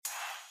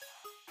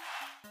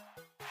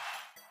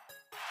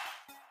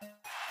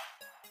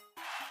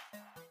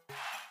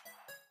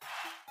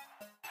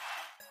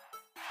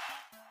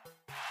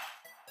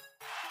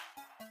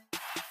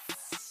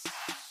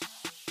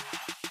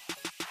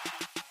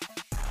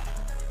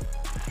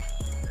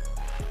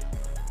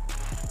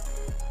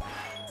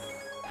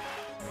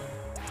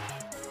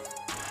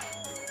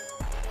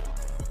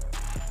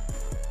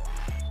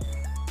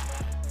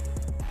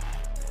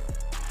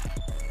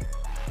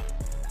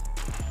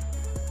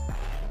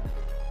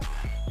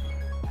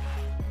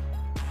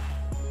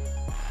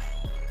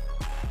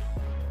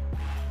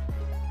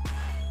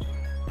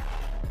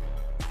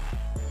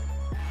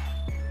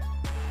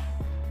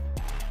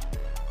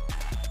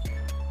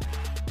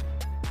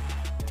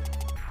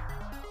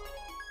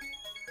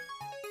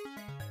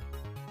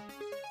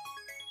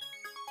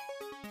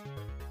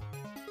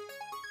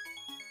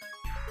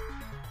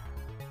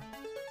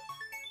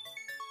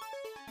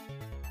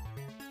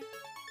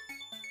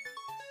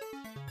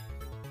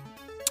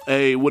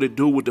Hey, what it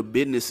do? What the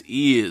business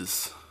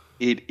is?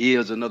 It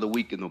is another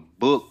week in the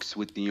books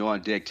with the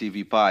On Deck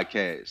TV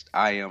podcast.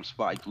 I am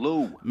Spike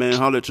Lou. Man,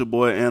 holla at your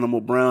boy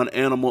Animal Brown,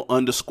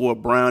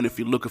 Animal_Brown if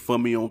you're looking for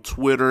me on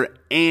Twitter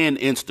and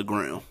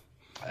Instagram.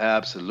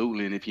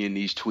 Absolutely. And if you're in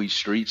these tweet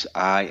streets,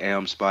 I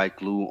am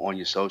Spike Lou on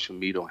your social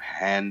media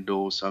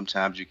handles.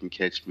 Sometimes you can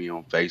catch me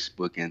on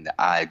Facebook and the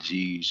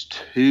IGs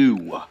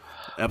too.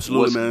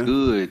 Absolutely, What's man.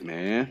 good,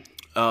 man?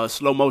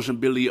 Slow motion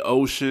Billy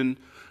Ocean.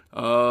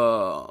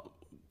 Are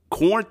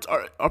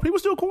people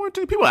still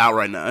quarantined? People out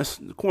right now. It's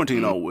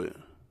quarantine over with.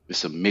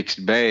 It's a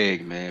mixed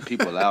bag, man.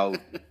 People out.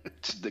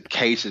 The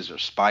cases are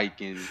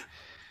spiking.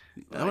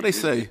 That's what they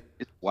say.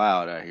 It's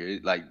wild out here.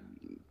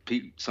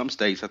 Some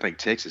states, I think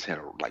Texas had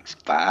like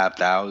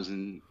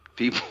 5,000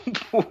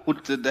 people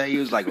today. It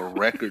was like a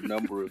record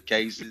number of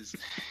cases.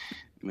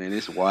 Man,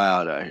 it's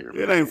wild out here.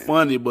 It ain't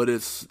funny, but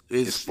it's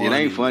funny. It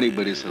ain't funny, man.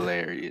 but it's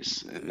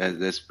hilarious.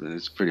 That's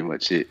pretty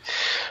much it.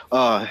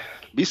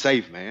 Be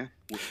safe, man.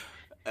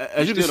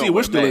 As you can see,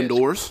 we're still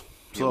indoors.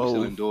 Yeah, we're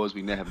still indoors.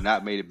 We have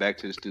not made it back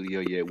to the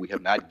studio yet. We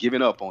have not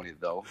given up on it,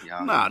 though.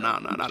 Nah,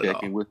 not at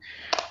all. We'll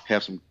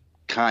have some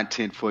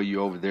content for you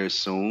over there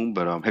soon.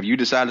 But have you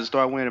decided to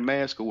start wearing a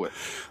mask or what?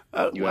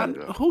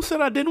 Who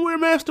said I didn't wear a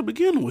mask to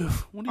begin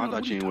with? I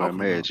thought you didn't wear a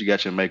mask. You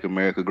got your Make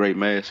America Great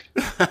mask.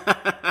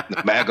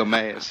 The MAGA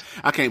mask.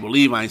 I can't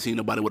believe I ain't seen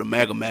nobody with a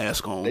MAGA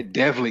mask on. They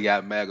definitely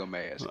got MAGA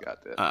masks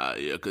out there.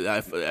 Yeah,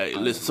 because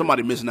listen,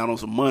 somebody missing out on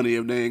some money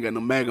if they ain't got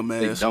no MAGA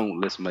mask. They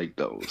don't. Let's make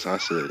those. I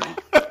said,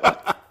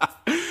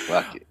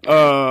 fuck it.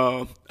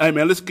 Hey,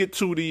 man, let's get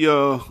to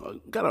the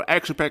got an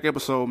action-packed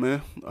episode,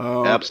 man.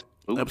 Absolutely.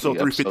 Episode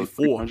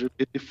 354.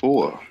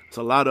 354. It's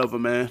a lot of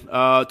them, man.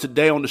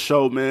 Today on the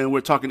show, man,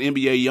 we're talking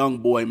NBA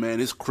YoungBoy, man.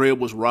 His crib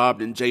was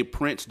robbed and Jay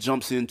Prince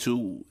jumps in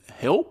to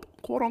help,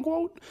 quote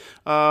unquote.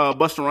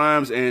 Busta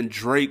Rhymes and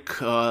Drake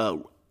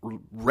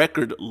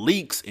record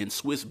leaks and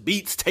Swiss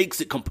Beats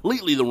takes it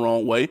completely the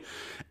wrong way.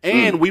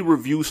 And we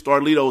review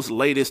Starlito's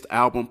latest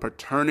album,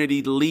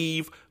 Paternity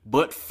Leave.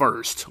 But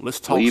first, let's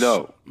talk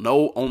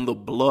Snow on the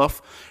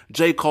Bluff.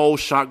 J. Cole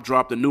shock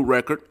dropped a new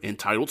record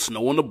entitled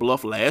Snow on the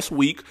Bluff last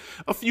week.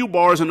 A few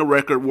bars in the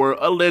record were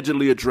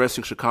allegedly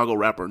addressing Chicago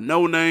rapper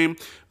No Name.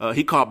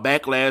 He caught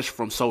backlash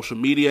from social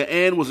media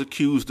and was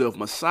accused of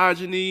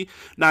misogyny.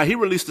 Now, he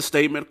released a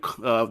statement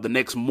the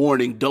next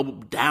morning, double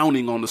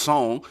downing on the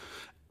song.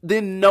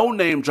 Then No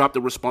Name dropped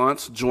a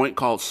response joint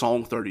called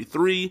Song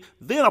 33,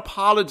 then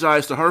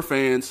apologized to her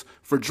fans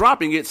for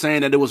dropping it,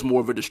 saying that it was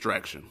more of a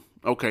distraction.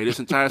 Okay, this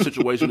entire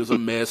situation is a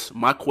mess.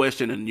 My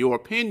question, in your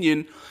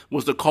opinion,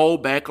 was the Cole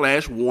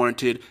backlash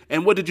warranted?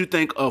 And what did you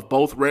think of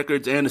both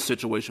records and the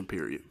situation,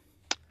 period?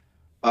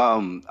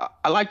 I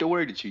like the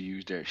word that you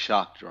used there,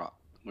 shock drop.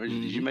 Did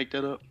you make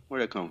that up?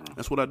 Where'd that come from?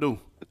 That's what I do.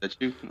 Is that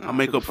you? I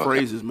make up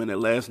phrases, man, that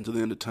last until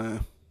the end of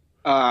time.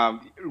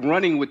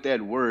 Running with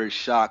that word,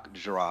 shock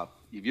drop.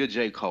 If you're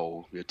J.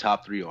 Cole, your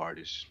top 3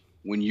 artists,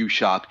 when you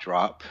shock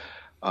drop,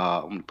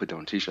 I'm going to put that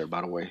on a t-shirt,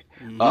 by the way.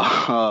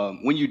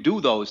 When you do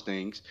those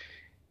things,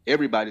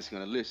 everybody's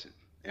going to listen.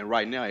 And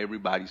right now,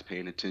 everybody's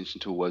paying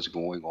attention to what's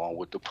going on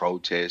with the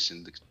protests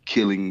and the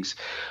killings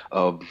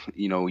of,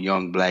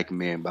 young black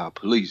men by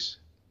police.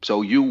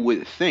 So you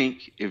would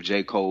think if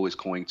J. Cole is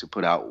going to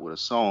put out with a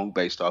song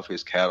based off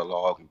his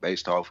catalog and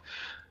based off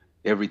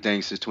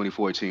everything since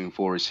 2014,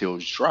 Forest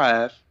Hills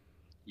Drive,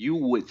 you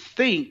would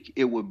think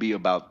it would be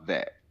about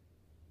that.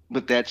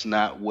 But that's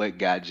not what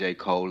got J.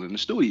 Cole in the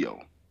studio.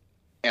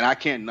 And I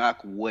can't knock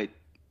what,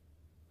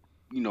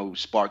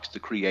 sparks the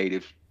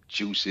creative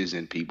juices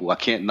in people. I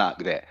can't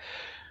knock that.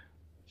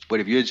 But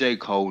if you're J.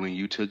 Cole and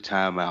you took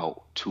time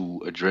out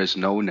to address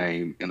No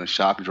Name in a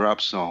shock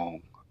drop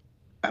song,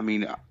 I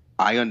mean,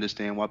 I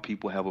understand why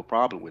people have a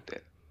problem with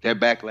that. That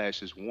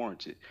backlash is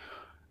warranted.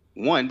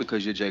 One,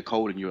 because you're J.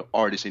 Cole and you're an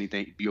artist,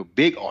 you're a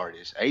big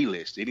artist,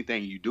 A-list,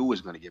 anything you do is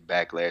going to get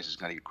backlash, it's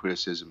going to get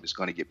criticism, it's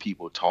going to get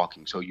people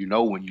talking. So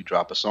when you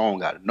drop a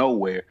song out of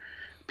nowhere,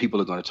 people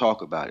are going to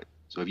talk about it.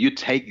 So if you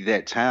take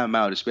that time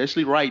out,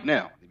 especially right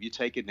now, if you're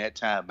taking that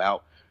time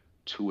out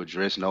to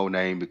address No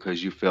Name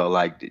because you felt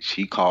like that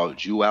she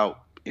called you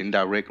out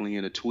indirectly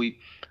in a tweet,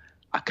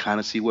 I kind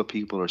of see what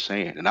people are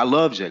saying. And I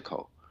love J.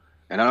 Cole.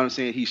 And I'm not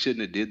saying he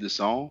shouldn't have did the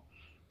song,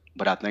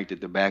 but I think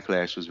that the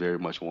backlash was very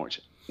much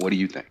warranted. What do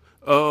you think?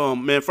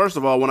 Man, first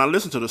of all, when I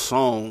listened to the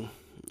song,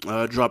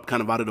 dropped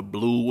kind of out of the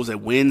blue. Was it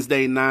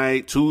Wednesday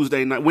night,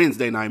 Tuesday night,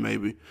 Wednesday night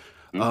maybe?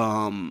 First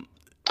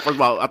of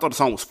all, I thought the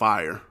song was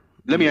fire.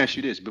 Let me ask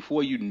you this.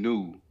 Before you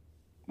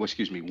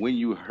when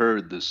you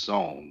heard the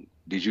song,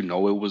 did you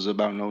know it was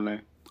about No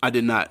Name? I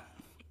did not.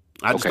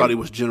 I just thought it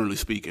was generally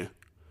speaking.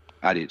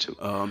 I did too.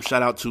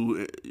 Shout out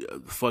to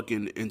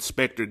fucking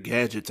Inspector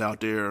Gadgets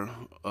out there.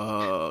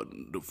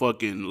 The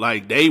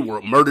fucking they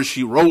were Murder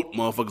She Wrote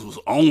motherfuckers was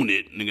on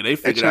it. Nigga, they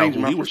figured out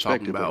who he was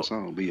talking about.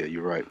 Song, but yeah,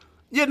 you're right.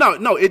 Yeah,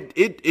 no,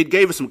 it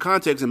gave it some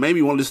context and made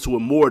me want to listen to it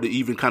more to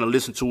even kind of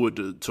listen to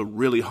it to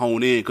really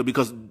hone in.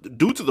 Because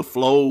due to the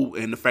flow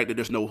and the fact that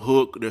there's no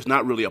hook, there's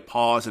not really a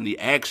pause in the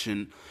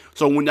action.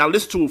 So when I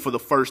listened to it for the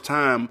first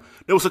time,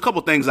 there was a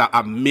couple things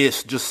I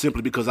missed just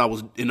simply because I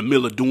was in the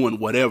middle of doing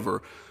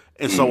whatever.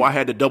 And so I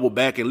had to double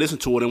back and listen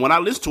to it. And when I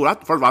listened to it,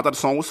 first of all, I thought the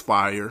song was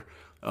fire.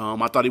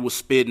 I thought he was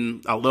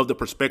spitting. I love the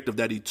perspective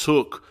that he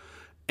took.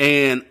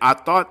 And I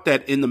thought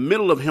that in the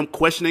middle of him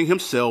questioning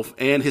himself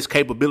and his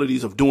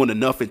capabilities of doing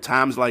enough in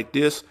times like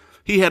this,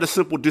 he had a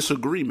simple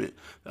disagreement.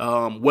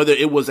 Whether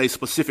it was a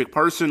specific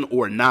person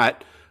or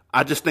not,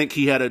 I just think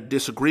he had a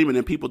disagreement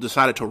and people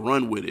decided to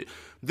run with it.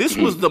 This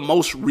was the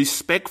most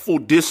respectful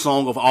diss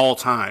song of all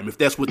time, if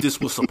that's what this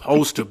was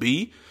supposed to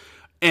be.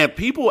 And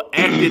people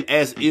acted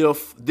as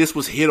if this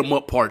was Hit 'Em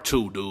Up Part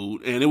 2,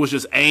 dude. And it was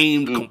just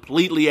aimed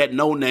completely at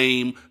No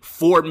Name.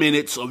 4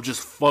 minutes of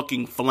just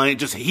fucking flame,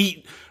 just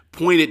heat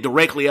pointed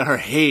directly at her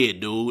head,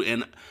 dude.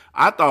 And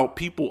I thought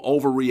people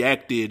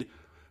overreacted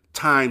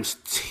times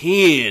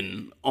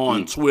 10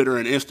 on Twitter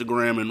and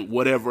Instagram and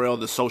whatever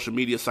other social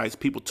media sites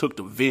people took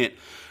to vent.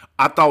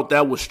 I thought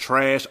that was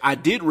trash. I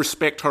did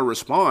respect her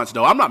response,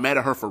 though. I'm not mad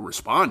at her for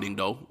responding,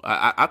 though.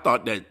 I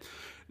thought that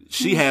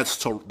she has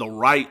the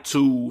right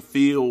to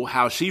feel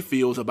how she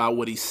feels about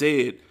what he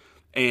said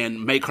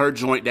and make her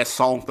joint that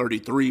song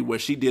 33 where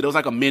she did. It was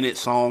like a minute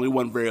song. It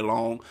wasn't very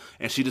long.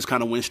 And she just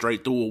kind of went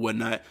straight through it,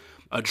 whatnot,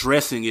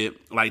 addressing it.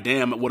 Like,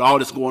 damn, with all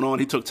this going on,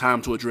 he took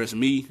time to address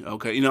me.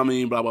 Okay, you know what I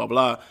mean? Blah, blah,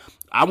 blah.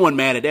 I wasn't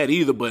mad at that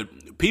either,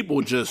 but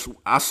people just,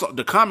 I saw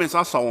the comments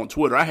I saw on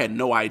Twitter. I had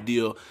no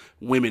idea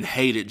women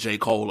hated J.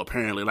 Cole,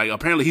 apparently. Like,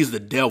 apparently he's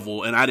the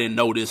devil, and I didn't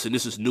know this, and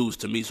this is news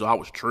to me, so I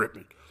was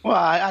tripping. Well,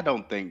 I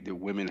don't think that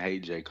women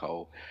hate J.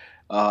 Cole,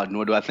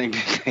 nor do I think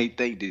that they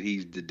think that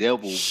he's the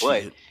devil.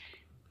 Shit.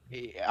 But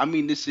I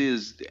mean, it's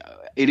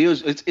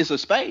a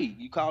spade.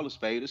 You call a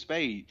spade a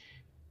spade.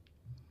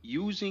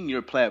 Using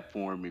your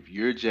platform, if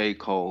you're J.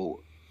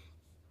 Cole,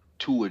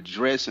 to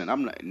address,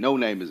 and No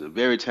Name is a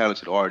very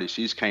talented artist.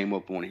 She's came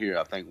up on here,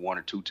 I think, 1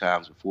 or 2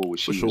 times before when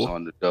she was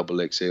on the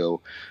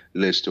XXL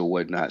list or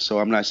whatnot. So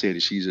I'm not saying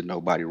that she's a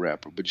nobody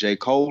rapper, but J.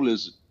 Cole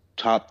is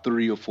top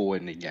 3 or 4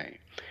 in the game.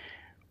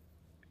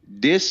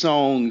 Diss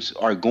songs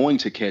are going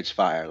to catch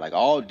fire. Like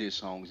all diss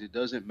songs, it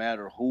doesn't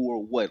matter who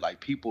or what.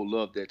 Like people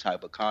love that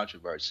type of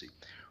controversy.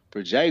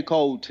 For J.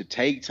 Cole to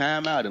take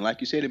time out, and like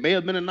you said, it may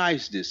have been a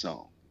nice diss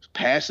song,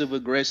 passive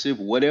aggressive,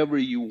 whatever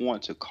you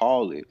want to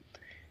call it.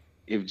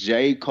 If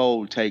J.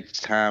 Cole takes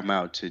time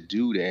out to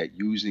do that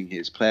using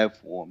his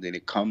platform, then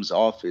it comes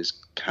off as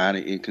kind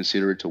of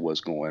inconsiderate to what's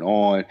going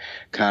on,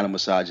 kind of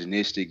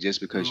misogynistic just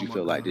because you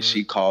feel like that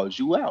she calls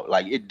you out.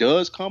 Like it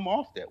does come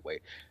off that way.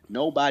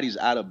 Nobody's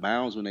out of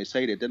bounds when they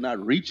say that. They're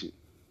not reaching.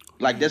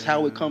 Like that's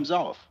how it comes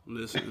off.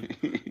 Listen.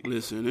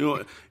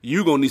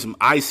 You gonna need some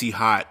icy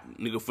hot,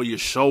 nigga, for your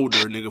shoulder,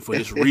 nigga, for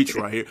this reach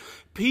right here.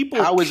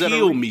 People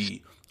kill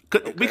me.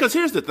 Because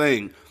here's the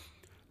thing.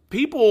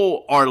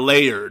 People are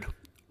layered.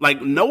 Like,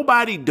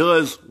 nobody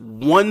does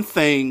one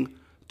thing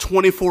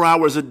 24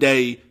 hours a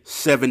day,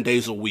 7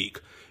 days a week.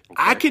 Okay.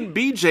 I can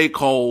be J.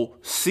 Cole,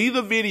 see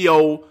the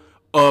video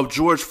of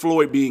George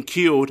Floyd being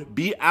killed,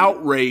 be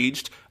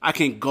outraged. I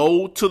can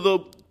go to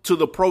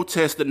the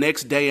protest the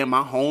next day in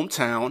my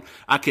hometown.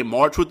 I can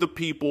march with the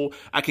people.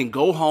 I can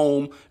go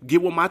home,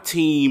 get with my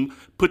team,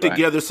 put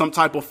together some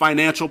type of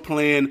financial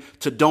plan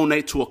to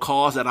donate to a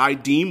cause that I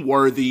deem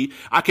worthy.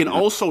 I can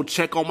also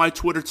check on my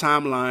Twitter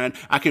timeline.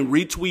 I can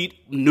retweet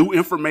new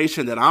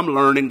information that I'm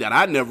learning that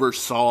I never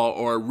saw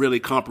or really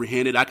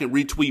comprehended. I can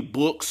retweet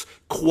books,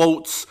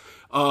 quotes,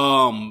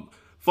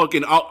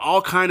 fucking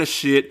all kind of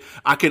shit.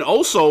 I can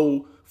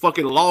also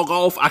fucking log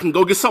off. I can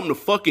go get something to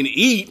fucking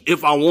eat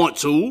if I want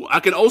to. I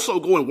can also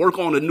go and work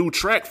on a new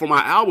track for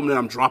my album that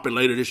I'm dropping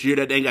later this year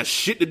that ain't got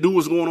shit to do with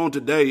what's going on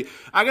today.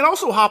 I can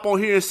also hop on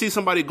here and see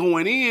somebody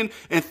going in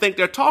and think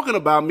they're talking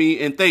about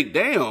me and think,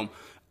 damn,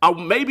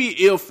 maybe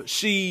if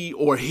she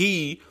or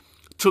he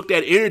took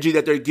that energy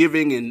that they're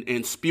giving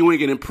and spewing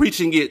it and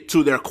preaching it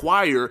to their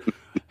choir,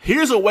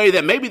 here's a way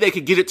that maybe they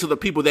could get it to the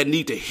people that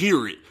need to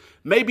hear it.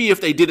 Maybe if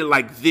they did it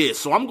like this.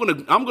 So I'm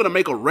gonna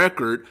make a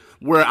record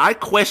where I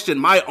question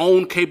my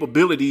own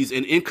capabilities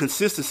and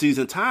inconsistencies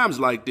in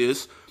times like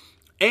this,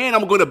 and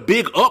I'm gonna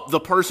big up the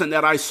person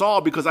that I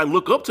saw because I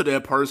look up to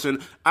that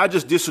person. I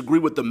just disagree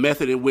with the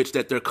method in which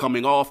that they're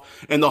coming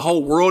off, and the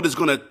whole world is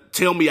gonna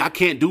tell me I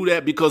can't do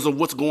that because of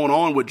what's going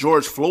on with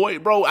George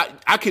Floyd, bro.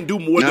 I can do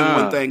more than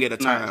one thing at a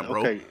time, bro.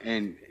 Okay,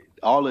 and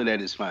all of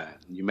that is fine.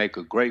 You make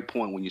a great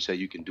point when you say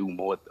you can do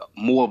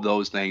more of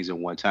those things at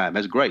one time.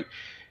 That's great.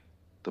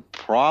 The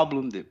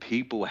problem that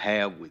people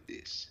have with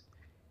this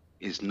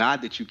is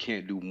not that you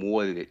can't do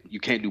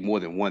more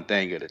than one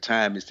thing at a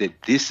time. It's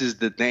that this is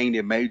the thing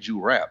that made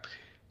you rap.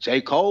 J.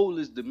 Cole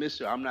is the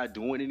Mr. I'm not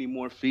doing any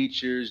more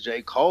features.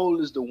 J. Cole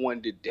is the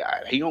one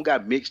that he don't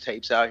got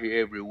mixtapes out here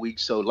every week.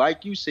 So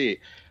like you said,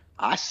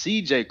 I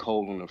see J.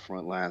 Cole on the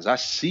front lines. I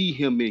see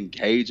him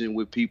engaging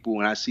with people,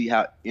 and I see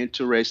how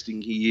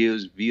interesting he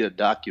is via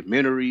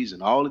documentaries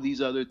and all of these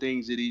other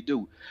things that he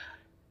do.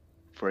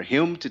 for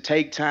him to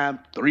take time,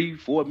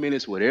 3-4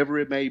 minutes, whatever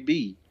it may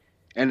be,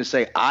 and to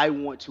say, I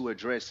want to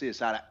address this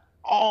out of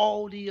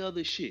all the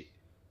other shit.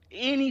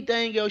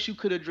 Anything else you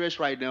could address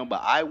right now,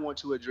 but I want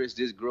to address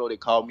this girl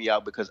that called me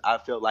out because I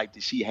felt like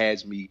that she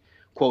has me,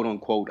 quote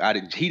unquote.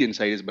 He didn't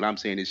say this, but I'm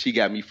saying that she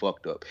got me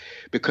fucked up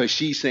because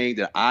she's saying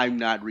that I'm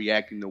not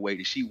reacting the way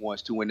that she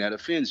wants to, and that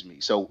offends me.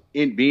 So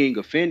in being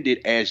offended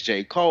as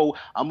J. Cole,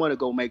 I'm gonna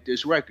go make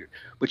this record.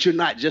 But you're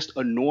not just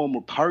a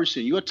normal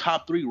person. You're a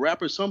top 3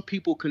 rapper. Some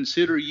people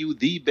consider you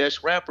the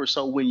best rapper.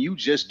 So when you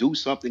just do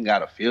something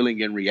out of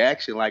feeling and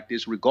reaction like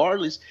this,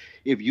 regardless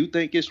if you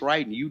think it's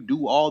right and you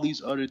do all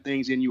these other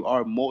things and you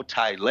are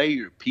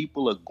multi-layered,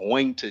 people are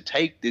going to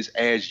take this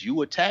as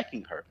you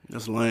attacking her.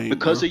 That's lame.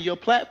 Because bro. of your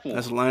platform.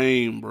 That's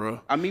lame, bro.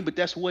 I mean, but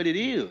that's what it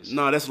is.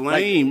 No, that's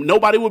lame. Like,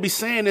 nobody would be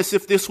saying this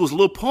if this was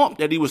Lil Pump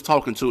that he was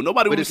talking to.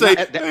 Nobody would say,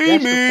 hey,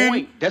 man, the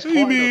point. That's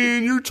hey,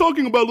 man, you're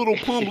talking about Lil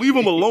Pump. Leave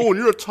him alone.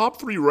 You're a top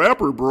 3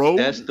 rapper, bro.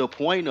 That's the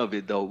point of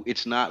it, though.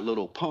 It's not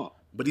Lil Pump.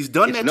 But he's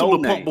done that to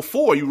Lil Pump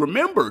before. You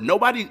remember?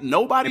 Nobody said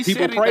anything.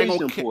 People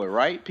praised him for it,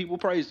 right? People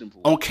praised him for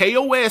it. On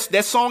KOS,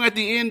 that song at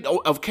the end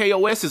of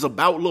KOS is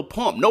about Lil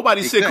Pump.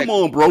 Nobody said, come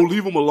on, bro,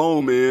 leave him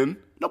alone, man.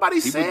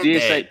 Nobody said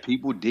that.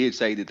 People did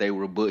say that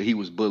he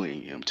was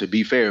bullying him, to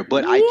be fair.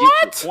 But I get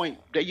your point.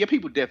 Yeah,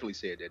 people definitely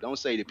said that. Don't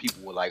say that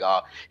people were like,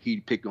 oh,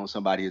 he picked on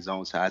somebody his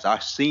own size.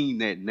 I've seen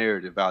that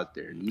narrative out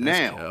there.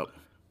 Now,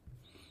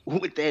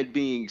 with that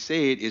being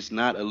said, it's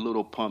not a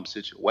Lil Pump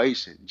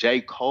situation.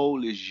 J.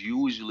 Cole is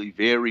usually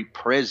very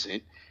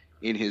present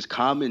in his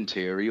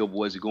commentary of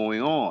what's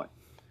going on.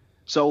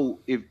 So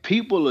if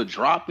people are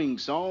dropping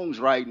songs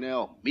right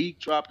now, Meek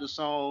dropped a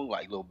song,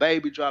 like Lil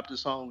Baby dropped a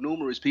song,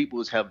 numerous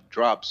people have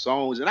dropped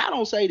songs. And I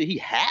don't say that he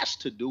has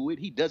to do it.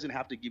 He doesn't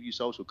have to give you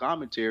social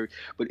commentary.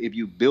 But if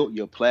you built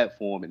your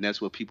platform and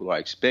that's what people are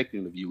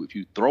expecting of you, if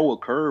you throw a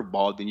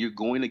curveball, then you're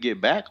going to get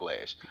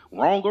backlash.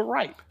 Wrong or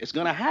right. It's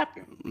going to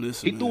happen.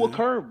 Listen, he threw a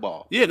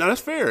curveball. Yeah, no,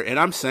 that's fair. And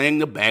I'm saying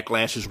the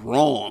backlash is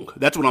wrong.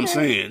 That's what I'm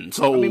saying.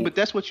 So I mean, but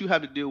that's what you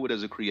have to deal with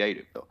as a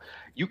creative, though.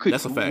 You could.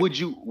 That's a fact.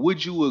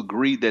 Would you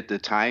agree that the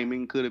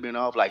timing could have been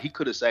off? Like, he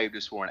could have saved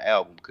this for an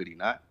album, could he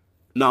not?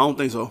 No, I don't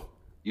think so.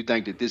 You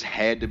think that this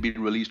had to be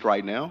released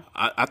right now?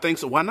 I think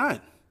so. Why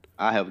not?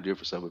 I have a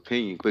difference of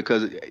opinion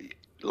because,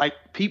 like,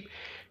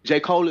 J.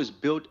 Cole has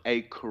built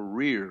a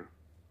career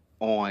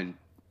on,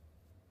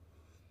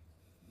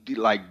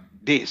 like,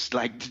 this,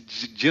 like,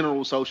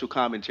 general social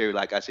commentary.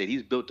 Like I said,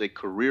 he's built a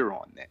career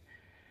on that.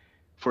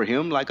 For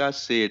him, like I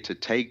said, to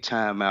take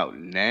time out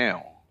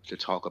now to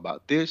talk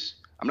about this,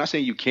 I'm not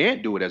saying you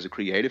can't do it as a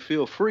creative,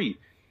 feel free,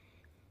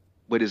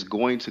 but it's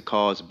going to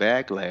cause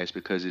backlash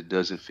because it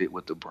doesn't fit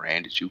with the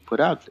brand that you put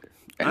out there.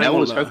 And that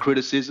was her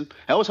criticism.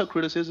 That was her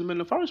criticism in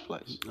the first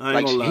place. I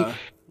ain't gonna lie.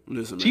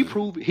 Listen, he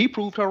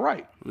proved her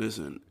right.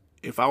 Listen,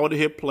 if I would have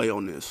hit play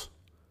on this,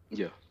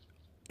 yeah,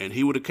 and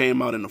he would have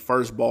came out in the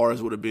first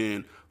bars would have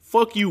been,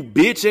 fuck you,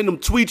 bitch, and them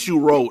tweets you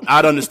wrote,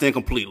 I'd understand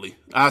completely.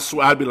 I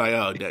swear, I'd be like,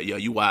 oh, yeah,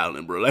 you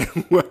wildin', bro.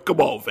 Like,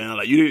 come on, fam.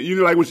 Like, you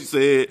didn't like what she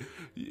said.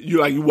 You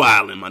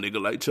wildin', my nigga.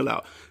 Like, chill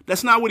out.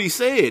 That's not what he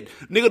said.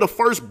 Nigga, the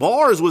first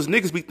bars was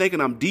niggas be thinking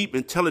I'm deep,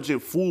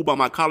 intelligent, fooled by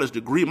my college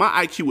degree.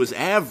 My IQ is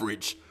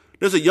average.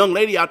 There's a young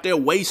lady out there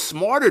way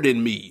smarter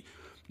than me.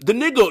 The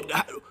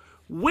nigga,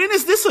 when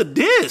is this a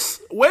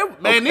diss? These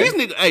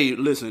niggas, hey,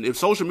 listen, if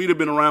social media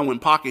been around when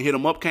Pocket Hit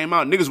 'Em Up came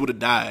out, niggas would have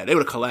died. They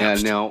would have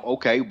collapsed.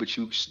 But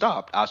you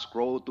stopped. I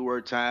scrolled through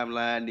her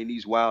timeline in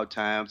these wild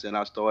times, and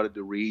I started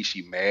to read.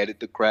 She mad at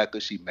the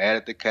crackers. She mad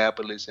at the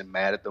capitalists and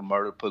mad at the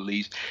murder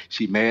police.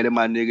 She mad at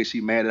my niggas.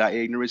 She mad at our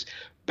ignorance.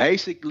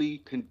 Basically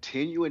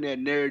continuing that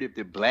narrative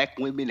that black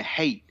women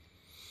hate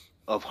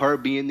of her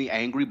being the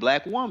angry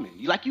black woman.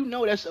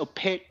 That's a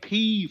pet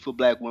peeve for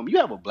black women. You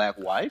have a black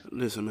wife.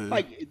 Listen, man.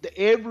 Like,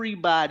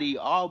 everybody,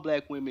 all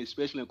black women,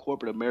 especially in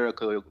corporate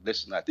America,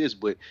 this is not this,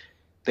 but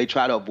they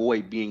try to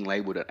avoid being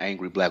labeled an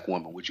angry black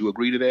woman. Would you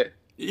agree to that?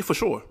 Yeah, for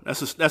sure.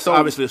 That's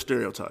obviously a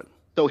stereotype.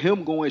 So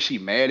him going, she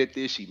mad at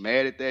this, she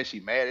mad at that, she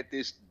mad at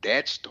this,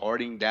 that's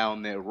starting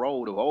down that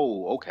road of,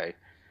 oh, okay.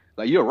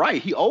 Like, you're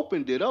right. He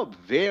opened it up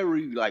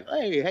very like,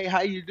 hey,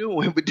 how you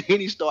doing? But then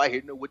he started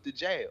hitting her with the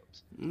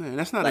jabs. Man,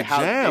 that's not a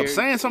jab.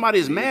 Saying somebody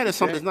is mad at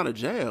something is not a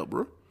jab,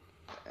 bro.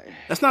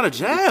 That's not a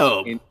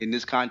jab. In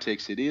this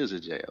context, it is a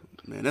jab.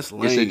 Man, that's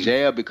lame. It's a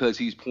jab because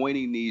he's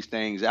pointing these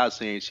things out,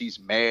 saying she's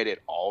mad at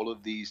all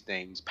of these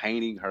things,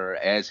 painting her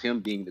as him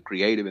being the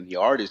creative and the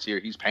artist here.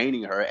 He's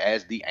painting her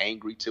as the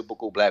angry,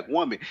 typical black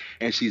woman,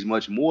 and she's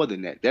much more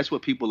than that. That's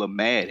what people are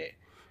mad at.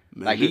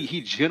 Man, like,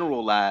 he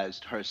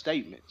generalized her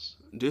statements.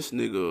 This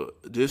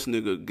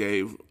nigga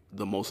gave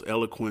the most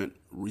eloquent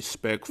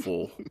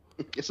respectful.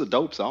 It's a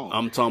dope song.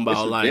 I'm talking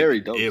about like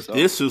if song.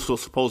 this is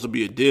supposed to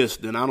be a diss,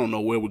 then I don't know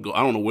where we go.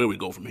 I don't know where we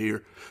go from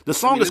here. The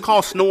song is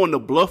called "Snow on the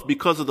Bluff"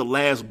 because of the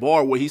last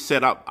bar where he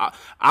said,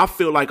 "I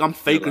feel like I'm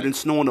faker than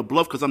Snow on the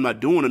Bluff because I'm not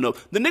doing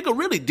enough." The nigga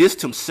really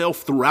dissed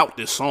himself throughout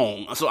this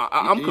song, so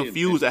I'm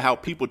confused at how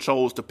people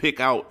chose to pick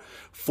out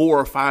 4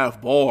 or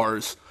 5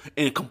 bars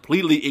and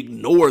completely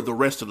ignore the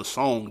rest of the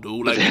song,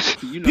 dude. Like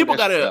people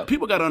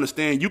gotta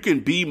understand you can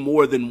be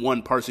more than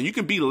one person. You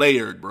can be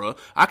layered, bro.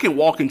 I can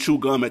walk and chew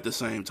gum at the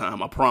same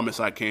time. I promise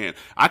I can.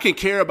 I can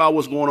care about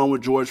what's going on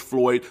with George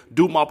Floyd,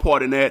 do my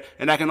part in that,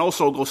 and I can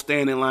also go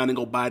stand in line and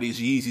go buy these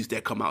Yeezys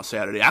that come out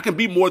Saturday. I can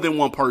be more than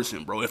one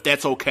person, bro. If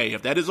that's okay,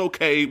 if that is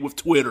okay with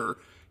Twitter,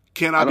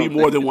 can I be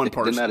more than one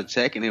person? They're not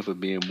attacking him for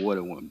being more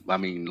than one. I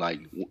mean, like,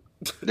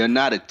 they're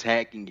not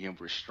attacking him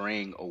for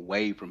straying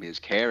away from his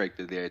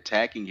character. They're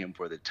attacking him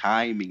for the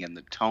timing and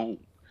the tone.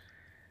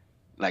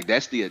 Like,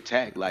 that's the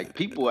attack. Like,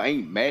 people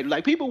ain't mad.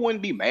 Like, people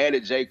wouldn't be mad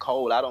at J.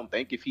 Cole, I don't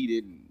think, if he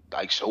didn't,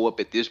 like, show up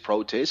at this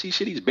protest.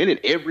 He's been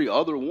at every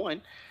other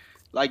one.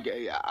 Like,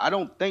 I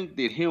don't think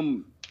that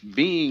him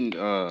being,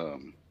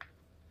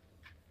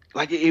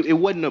 like, it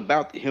wasn't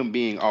about him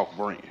being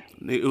off-brand.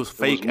 It was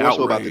fake outrage. It was more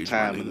so about the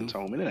time and the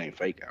tone, and it ain't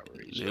fake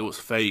outrage. It was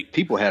fake.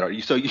 People had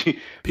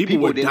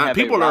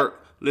people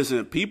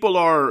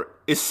are.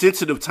 It's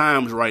sensitive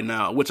times right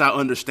now, which I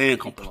understand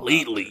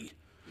completely.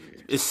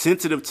 It's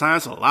sensitive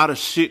times. A lot of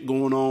shit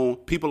going on.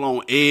 People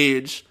on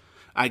edge.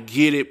 I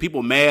get it.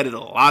 People mad at a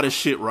lot of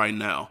shit right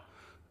now.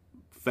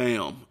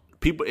 Fam,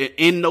 people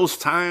in those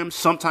times.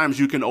 Sometimes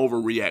you can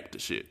overreact to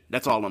shit.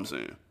 That's all I'm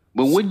saying.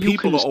 But when you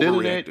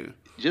consider that.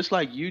 Just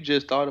like you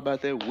just thought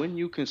about that, wouldn't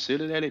you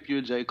consider that if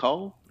you're J.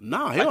 Cole?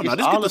 Nah, hell no.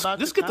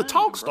 Let's get the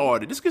talk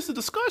started. Let's get the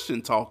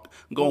discussion talk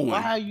going. Well,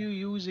 why are you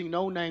using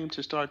No Name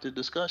to start the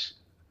discussion?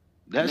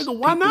 That's nigga,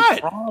 why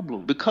not?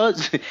 Problem.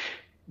 Because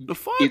the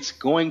fuck? It's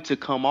going to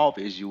come off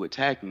as you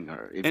attacking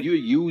her. If you're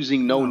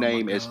using No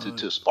Name as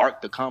to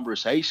spark the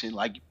conversation,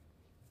 like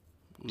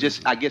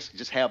just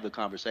have the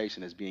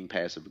conversation as being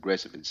passive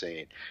aggressive and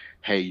saying,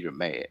 "Hey, you're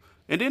mad."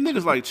 And then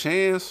niggas like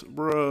Chance,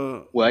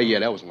 bruh. Well, yeah,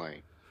 that was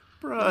lame.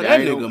 Bro, that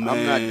nigga,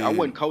 man. I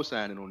wasn't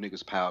co-signing on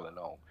niggas piling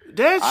on.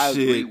 I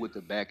agree with the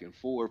back and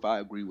forth. I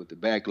agree with the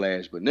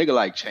backlash. But nigga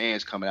like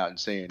Chance coming out and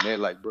saying that,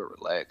 like, bro,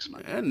 relax,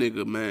 man. That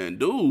nigga, man,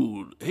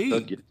 dude.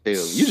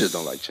 You just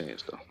don't like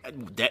Chance, though.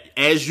 That,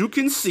 as you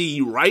can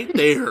see right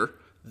there,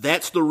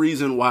 that's the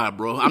reason why,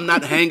 bro. I'm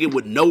not hanging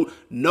with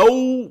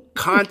no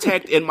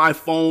contact in my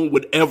phone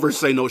would ever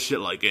say no shit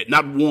like that.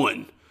 Not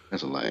one.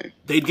 That's a lame.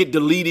 They'd get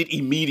deleted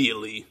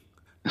immediately.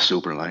 That's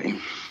super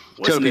lame.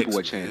 Tell people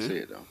what Chance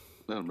said, though.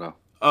 Let them know.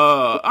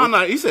 I'm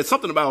not. He said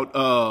something about.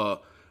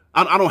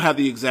 I don't have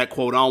the exact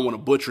quote. I don't want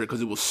to butcher it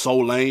because it was so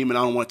lame, and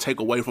I don't want to take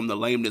away from the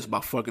lameness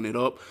by fucking it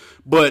up.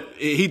 But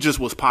he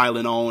just was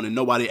piling on, and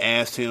nobody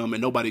asked him,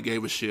 and nobody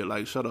gave a shit.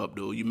 Like, shut up,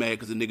 dude. You mad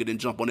because the nigga didn't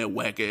jump on that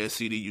whack ass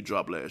CD you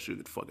dropped last year?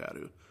 Get the fuck out of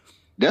here.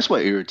 That's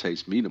what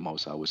irritates me the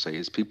most. I would say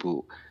is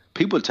people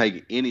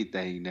take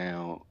anything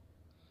now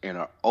and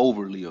are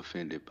overly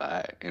offended by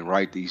it, and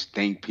write these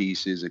think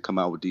pieces and come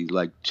out with these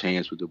like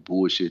Chance with the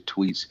bullshit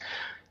tweets.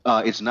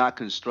 It's not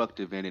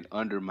constructive, and it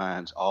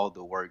undermines all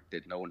the work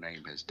that No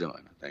Name has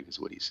done, I think is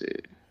what he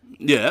said.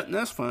 Yeah,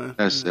 that's fine.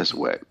 That's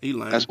whack.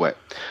 That's whack.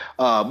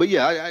 But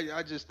yeah,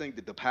 I just think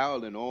that the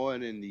piling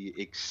on and the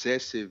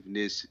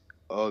excessiveness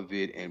of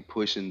it and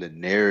pushing the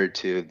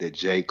narrative that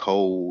J.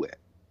 Cole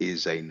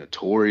is a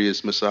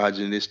notorious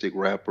misogynistic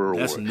rapper,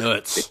 that's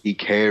nuts. That he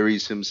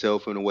carries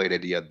himself in a way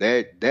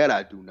that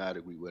I do not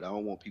agree with. I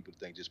don't want people to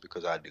think just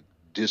because I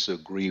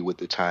disagree with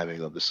the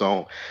timing of the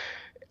song.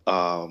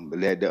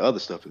 That the other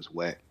stuff is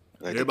whack.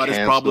 Like everybody's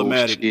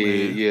problematic, shit,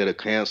 man. Yeah, the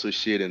cancel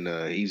shit, and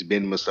he's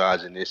been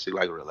misogynistic.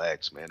 Like,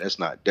 relax, man. That's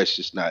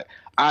just not.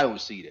 I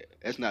don't see that.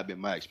 That's not been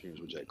my experience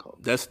with J. Cole.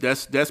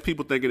 That's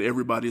people thinking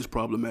everybody is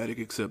problematic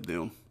except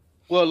them.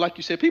 Well, like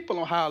you said, people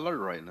on high alert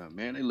right now,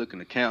 man. They looking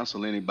to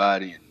cancel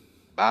anybody and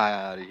buy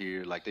out of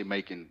here. Like, they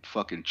making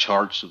fucking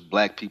charts of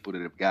black people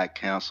that have got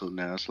canceled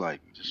now. It's like,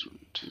 just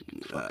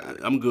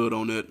I'm good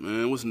on that,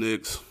 man. What's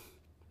next?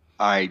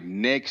 All right,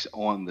 next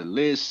on the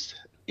list,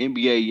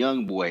 NBA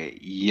YoungBoy,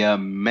 your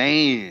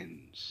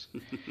mans.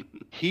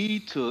 He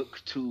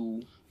took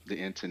to the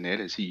internet,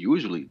 as he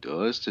usually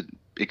does, to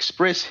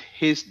express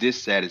his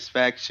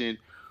dissatisfaction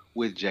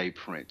with Jay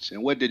Prince.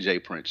 And what did Jay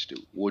Prince do?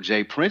 Well,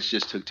 Jay Prince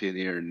just took to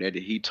the internet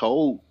and he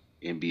told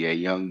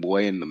NBA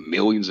YoungBoy and the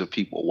millions of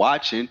people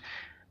watching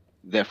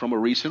that from a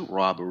recent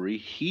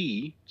robbery,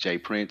 Jay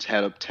Prince,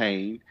 had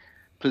obtained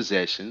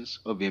possessions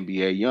of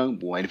NBA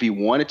YoungBoy. And if he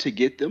wanted to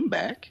get them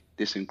back,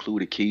 this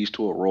included keys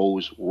to a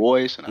Rolls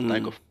Royce and I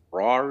think a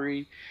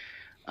Ferrari.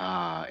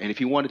 And if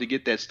he wanted to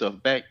get that stuff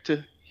back,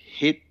 to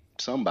hit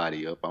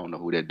somebody up, I don't know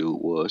who that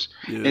dude was,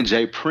 and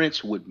Jay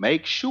Prince would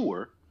make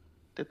sure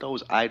that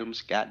those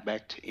items got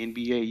back to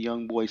NBA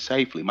YoungBoy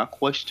safely. My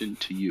question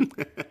to you,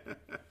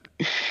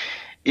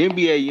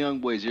 NBA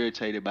YoungBoy is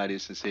irritated by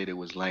this and said it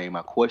was lame.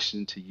 My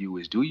question to you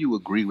is, do you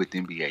agree with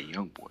NBA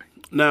YoungBoy?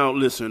 Now,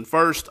 listen,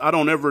 first, I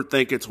don't ever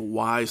think it's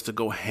wise to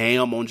go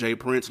ham on Jay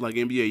Prince like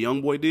NBA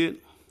Youngboy did.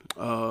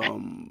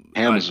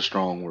 Ham is a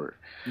strong word.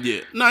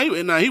 Yeah,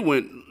 he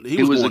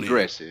was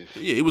aggressive.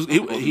 Yeah,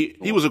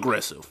 he was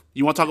aggressive.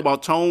 You want to talk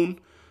about tone?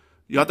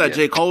 Y'all thought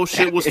J. Cole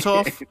shit was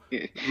tough?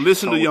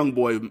 Listen to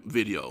Youngboy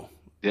video.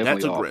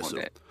 Definitely that's aggressive.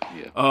 That.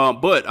 Yeah.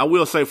 But I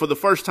will say, for the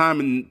first time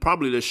in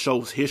probably this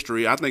show's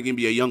history, I think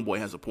NBA Youngboy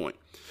has a point.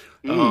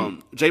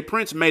 Jay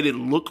Prince made it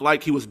look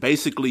like he was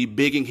basically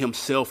bigging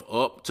himself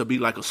up to be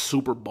like a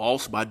super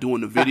boss by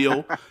doing the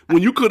video,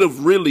 when you could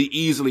have really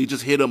easily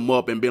just hit him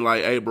up and been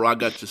like, hey, bro, I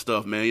got your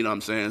stuff, man. You know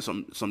what I'm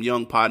saying? Some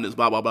young partners,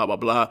 blah, blah, blah, blah,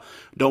 blah.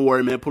 Don't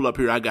worry, man. Pull up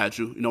here. I got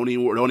you. Don't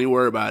even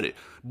worry about it.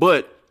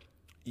 But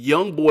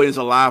Youngboy is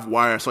a live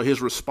wire, so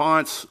his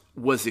response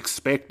was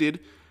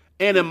expected.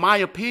 And in my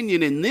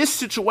opinion, in this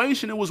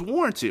situation, it was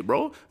warranted,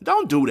 bro.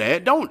 Don't do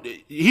that.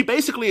 He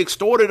basically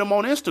extorted him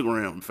on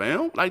Instagram,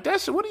 fam. Like,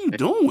 what are you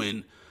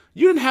doing?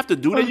 You didn't have to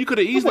do that. You could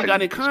have easily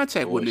got in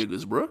contact with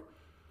niggas, bro.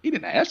 He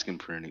didn't ask him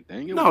for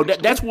anything. No,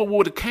 that's what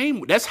would have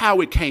came. That's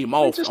how it came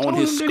off on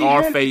his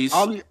Scarface.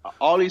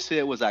 All he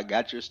said was, "I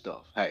got your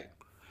stuff. Hey,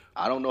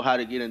 I don't know how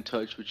to get in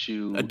touch with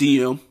you." A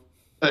DM.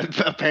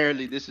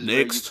 Apparently, this is where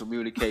you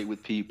communicate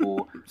with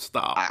people.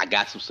 Stop. I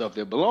got some stuff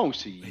that belongs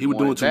to you. He was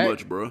doing too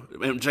much, bro.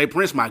 And Jay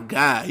Prince, my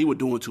guy, he was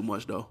doing too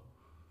much, though.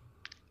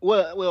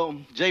 Well,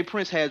 Jay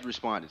Prince has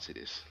responded to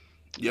this.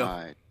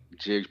 Yeah.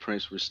 Jay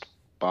Prince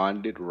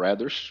responded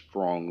rather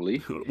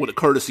strongly. With a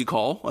courtesy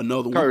call,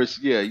 another one.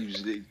 Yeah.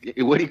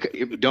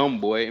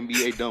 Dumb boy,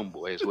 NBA dumb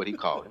boy is what he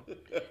called him.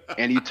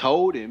 And he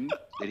told him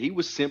that he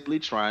was simply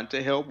trying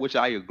to help, which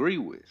I agree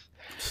with.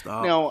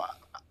 Stop. Now,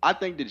 I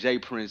think that Jay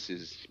Prince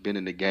has been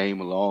in the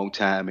game a long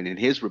time, and in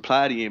his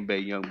reply to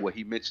NBA Youngboy,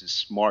 he mentions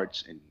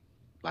smarts and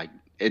like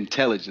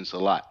intelligence a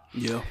lot.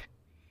 Yeah,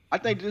 I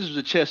think this was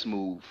a chess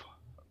move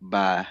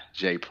by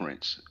Jay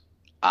Prince.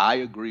 I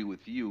agree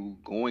with you.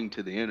 Going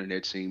to the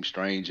internet seems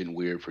strange and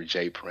weird for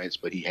Jay Prince,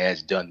 but he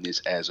has done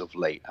this as of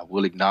late. I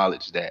will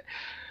acknowledge that.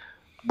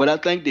 But I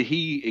think that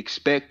he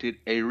expected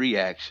a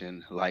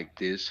reaction like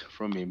this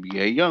from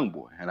NBA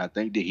Youngboy. And I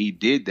think that he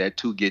did that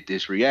to get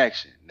this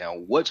reaction. Now,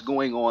 what's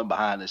going on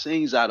behind the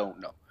scenes, I don't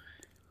know.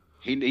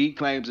 He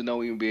claims to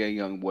know NBA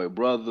Youngboy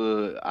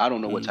brother. I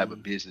don't know what type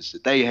of business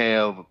that they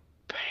have.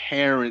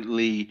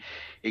 Apparently,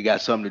 it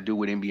got something to do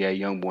with NBA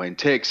Youngboy in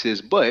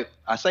Texas. But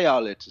I say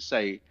all that to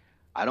say,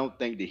 I don't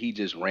think that he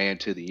just ran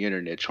to the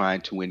internet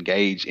trying to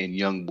engage in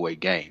Youngboy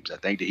games. I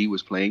think that he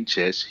was playing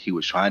chess. He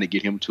was trying to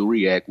get him to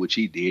react, which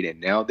he did.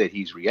 And now that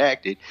he's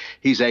reacted,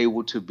 he's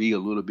able to be a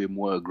little bit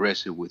more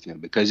aggressive with him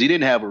because he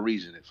didn't have a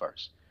reason at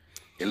first.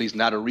 At least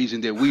not a reason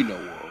that we know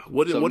of.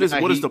 What is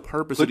the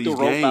purpose of these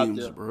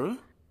games, bro?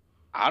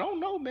 I don't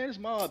know, man. It's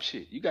mob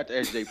shit. You got to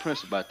ask Jay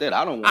Prince about that.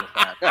 I don't want to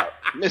find out.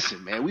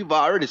 Listen, man, we've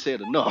already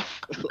said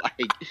enough.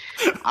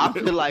 I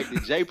feel like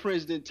that Jay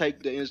Prince didn't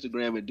take the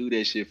Instagram and do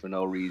that shit for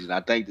no reason. I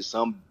think that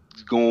something's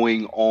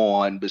going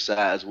on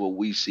besides what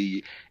we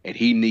see, and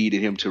he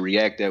needed him to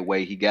react that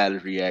way. He got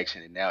his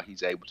reaction, and now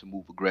he's able to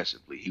move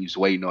aggressively. He was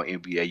waiting on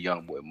NBA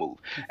Youngboy move.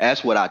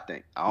 That's what I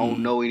think. I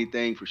don't know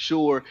anything for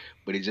sure,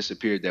 but it just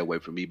appeared that way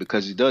for me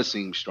because it does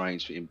seem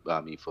strange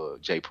for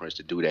Jay Prince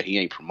to do that. He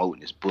ain't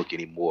promoting his book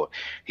anymore.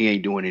 He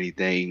ain't doing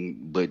anything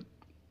but,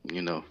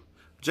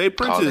 Jay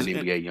Prince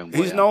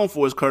he's known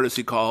for his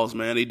courtesy calls,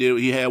 man.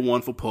 He had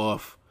one for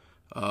Puff.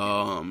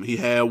 He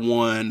had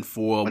one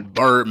for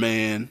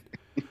Birdman.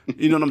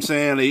 You know what I'm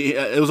saying?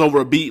 It was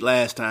over a beat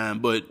last time,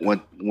 but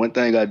one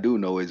thing I do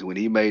know is when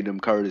he made them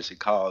courtesy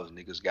calls,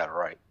 niggas got it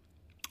right.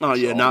 Oh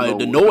yeah, now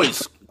the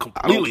noise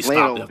completely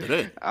stopped after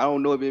that. I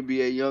don't know if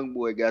NBA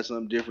Youngboy got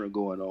something different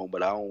going on,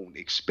 but I don't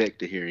expect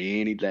to hear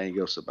anything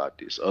else about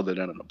this other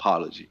than an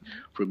apology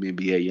from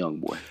NBA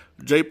Youngboy.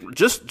 Jay,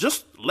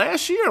 just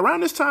last year,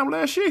 around this time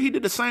last year, he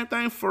did the same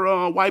thing for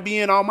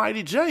YBN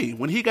Almighty Jay.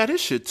 When he got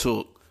his shit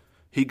took,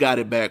 he got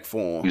it back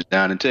for him. He was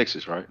down in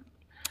Texas, right?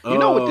 You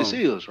know what this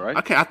is, right?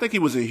 I think he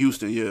was in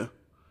Houston, yeah.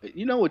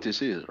 You know what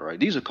this is, right?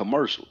 These are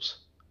commercials.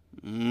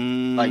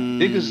 Like,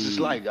 niggas is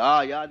like,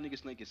 y'all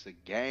niggas think it's a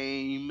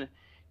game.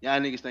 Y'all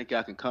niggas think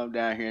y'all can come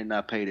down here and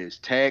not pay this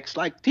tax.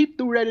 Like, he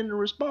threw that in the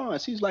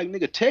response. He's like,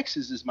 nigga,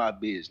 Texas is my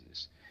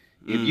business.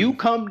 If you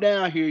come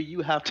down here,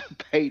 you have to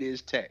pay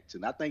this tax.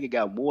 And I think it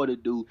got more to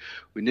do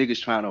with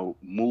niggas trying to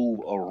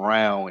move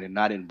around and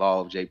not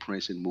involve Jay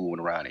Prince in moving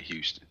around in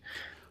Houston.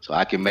 So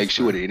I can make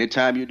sure that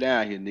anytime you're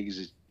down here, niggas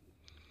is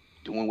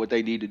doing what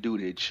they need to do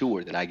to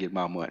ensure that I get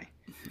my money.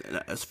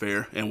 That's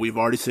fair. And we've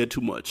already said too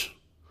much.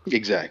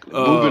 Exactly.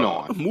 Moving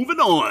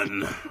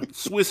on.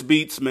 Swizz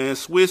Beatz, man.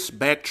 Swizz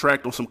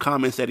backtracked on some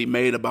comments that he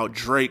made about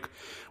Drake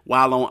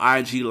while on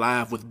IG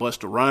Live with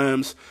Busta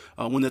Rhymes.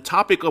 When the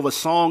topic of a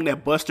song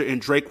that Busta and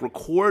Drake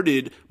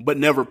recorded but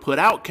never put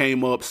out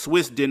came up,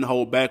 Swizz didn't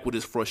hold back with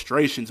his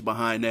frustrations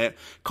behind that,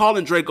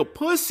 calling Drake a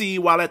pussy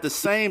while at the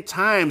same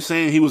time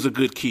saying he was a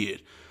good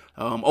kid.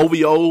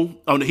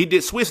 OVO,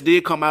 Swiss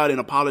did come out and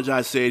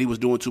apologize, said he was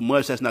doing too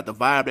much. That's not the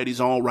vibe that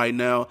he's on right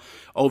now.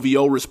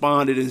 OVO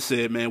responded and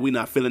said, man, we're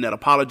not feeling that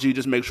apology.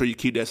 Just make sure you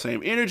keep that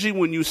same energy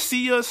when you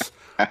see us.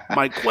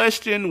 My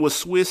question, was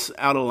Swiss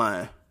out of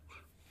line?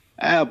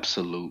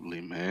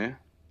 Absolutely, man.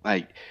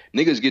 Like,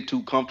 niggas get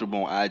too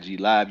comfortable on IG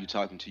Live. You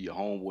talking to your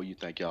homeboy, you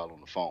think y'all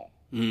on the phone.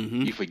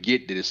 Mm-hmm. You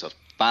forget that it's a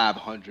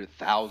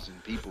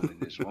 500,000 people in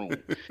this room.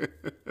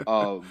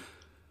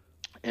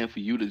 And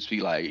for you to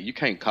be like, you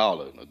can't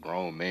call a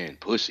grown man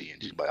pussy and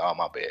just be like, oh,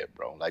 my bad,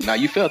 bro. Like, now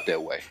you felt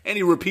that way. And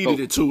he repeated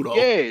it too, though.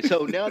 Yeah,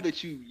 so now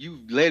that you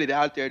let it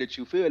out there that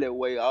you feel that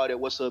way, all that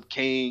what's up,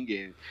 King,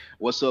 and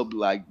what's up,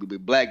 like,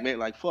 black man,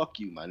 like, fuck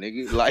you, my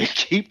nigga. Like,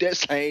 keep that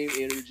same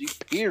energy,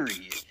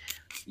 period.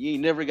 You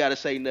ain't never got to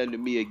say nothing to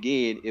me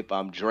again if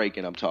I'm Drake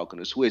and I'm talking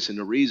to Swiss. And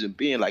the reason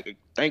being, like,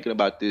 thinking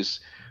about this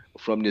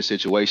from this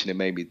situation, it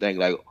made me think,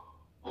 like,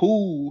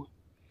 who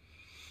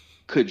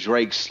could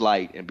Drake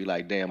slight and be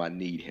like, damn, I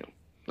need him?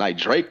 Like,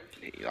 Drake,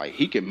 like,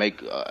 he can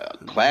make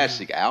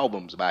classic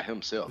albums by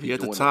himself. He at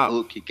doing the top. The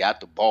hook, he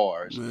got the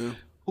bars. Man.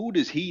 Who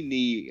does he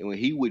need when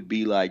he would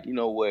be like, you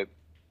know what?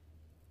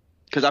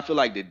 Because I feel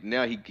like that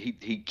now he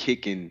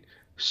kicking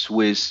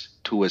Swiss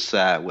to his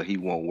side where he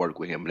won't work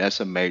with him. And that's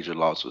a major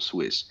loss for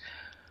Swiss.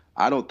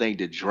 I don't think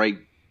that Drake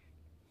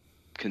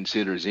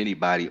considers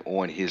anybody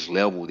on his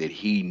level that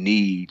he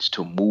needs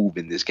to move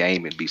in this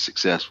game and be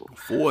successful.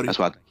 40. That's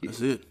why I think that's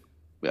it.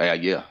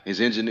 Yeah,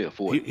 his engineer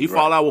 40. He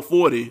fall out with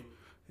 40.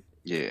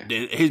 Yeah.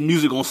 Then his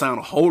music gonna sound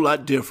a whole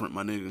lot different,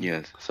 my nigga.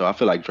 Yes. So I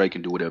feel like Drake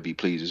can do whatever he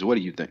pleases. What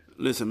do you think?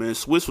 Listen, man,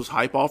 Swiss was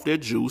hype off that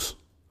juice.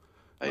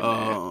 Hey,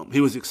 man.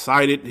 He was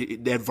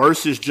excited. That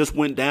Versus just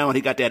went down.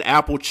 He got that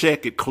Apple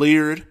check. It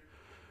cleared.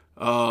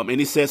 And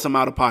he said some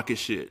out of pocket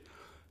shit.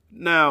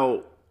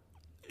 Now,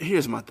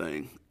 here's my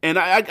thing. And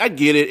I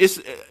get it. It's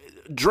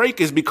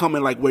Drake is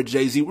becoming like where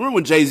Jay-Z. Remember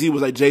when Jay-Z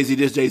was like Jay-Z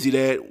this, Jay-Z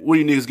that? Where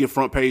you niggas get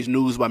front page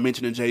news by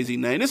mentioning Jay-Z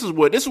name? This is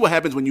what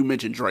happens when you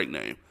mention Drake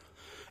name.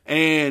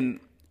 And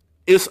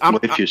it's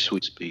if you're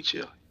Sweet Speech,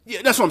 yeah.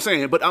 Yeah, that's what I'm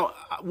saying. But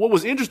what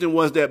was interesting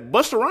was that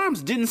Busta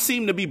Rhymes didn't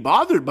seem to be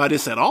bothered by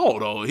this at all,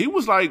 though. He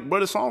was like, bro,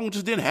 the song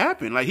just didn't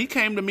happen. Like, he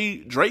came to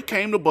me, Drake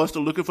came to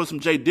Busta looking for some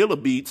Jay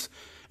Dilla beats,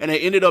 and they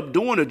ended up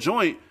doing a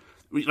joint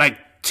like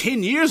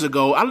 10 years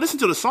ago. I listened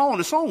to the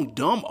song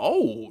dumb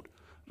old.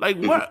 Like,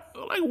 what?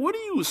 Like, what do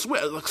you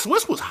Swiss? Like,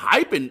 Swiss was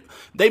hyping.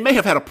 They may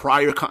have had a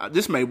prior.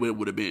 This may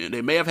would have been.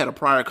 They may have had a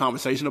prior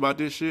conversation about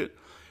this shit,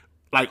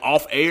 like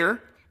off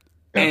air.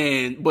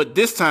 Yeah. But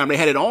this time they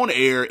had it on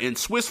air, and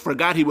Swiss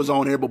forgot he was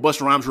on air, but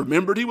Busta Rhymes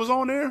remembered he was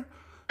on air.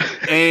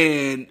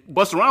 And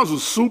Busta Rhymes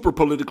was super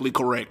politically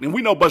correct, and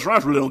we know Busta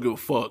Rhymes really don't give a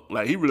fuck.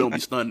 Like, he really don't be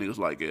stunning niggas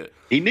like that.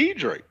 He need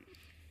Drake.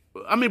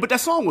 I mean, but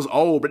that song was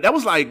old, but that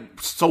was like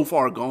So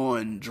Far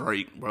Gone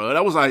Drake, bro.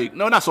 That was like,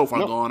 no, not So Far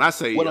Gone. I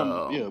say,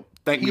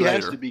 thank me later.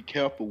 He has to be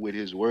careful with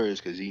his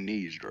words because he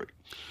needs Drake.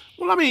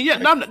 Well, I mean, yeah,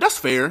 no, that's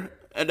fair.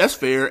 That's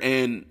fair.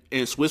 And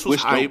Swiss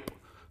was hype.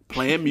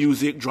 Playing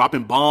music,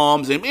 dropping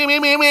bombs, and me.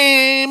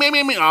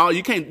 Oh,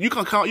 you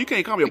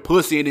can't call me a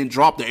pussy and then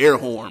drop the air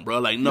horn, bro.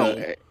 Like,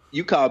 no.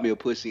 You called me a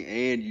pussy,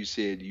 and you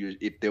said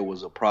if there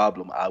was a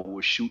problem, I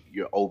would shoot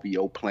your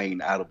OVO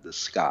plane out of the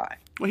sky.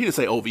 Well, he didn't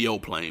say OVO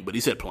plane, but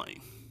he said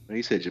plane.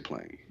 He said your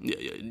plane.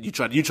 Yeah. You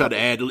tried to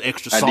add a little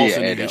extra sauce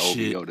in there,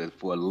 shit.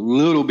 For a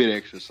little bit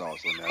extra sauce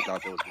on there. I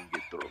thought that was gonna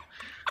get through.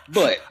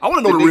 But I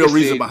want to know the real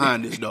reason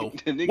behind this, though.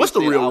 What's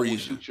the real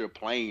reason? Shoot your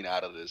plane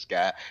out of the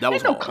sky. That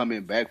was no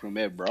coming back from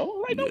that,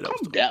 bro. Like, don't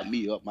come dap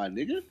me up, my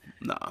nigga.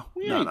 Nah.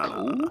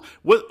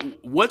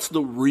 What's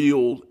the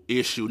real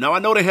issue? Now, I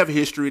know they have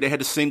history. They had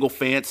the single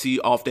Fancy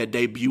off that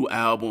debut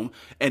album,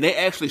 and they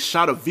actually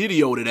shot a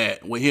video to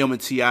that with him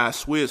and T.I.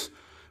 Swiss.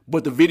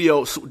 But the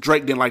video,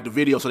 Drake didn't like the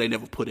video, so they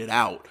never put it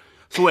out.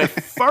 So at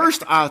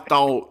first, I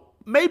thought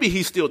maybe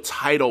he's still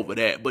tight over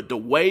that. But the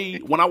way,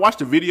 when I watched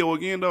the video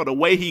again, though, the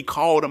way he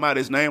called him out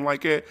his name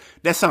like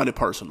that sounded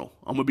personal.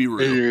 I'm going to be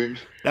real.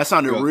 That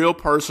sounded real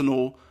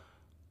personal.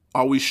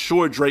 Are we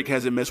sure Drake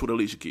hasn't messed with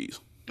Alicia Keys?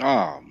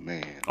 Oh,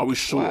 man. Are we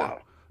sure?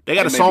 Wow. They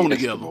got a song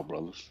together. Eskimo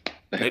Brothers.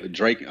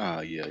 Drake,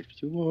 yeah. If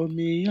you want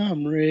me,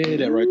 I'm ready.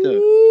 That right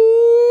there.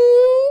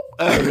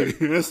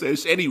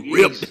 And he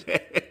ripped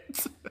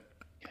that.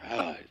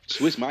 God,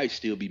 Swiss might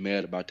still be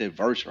mad about that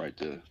verse right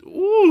there.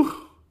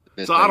 Ooh.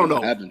 So I don't know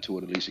what happened to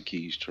an Alicia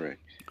Keys track.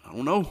 I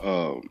don't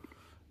know.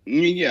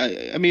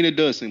 Yeah, I mean, it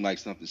does seem like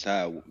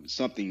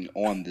something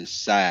on the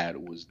side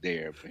was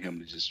there for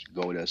him to just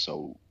go there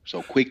so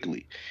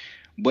quickly.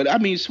 But I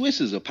mean,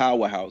 Swiss is a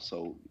powerhouse,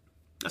 so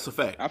that's a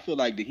fact. I feel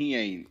like that he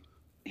ain't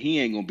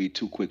gonna be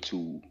too quick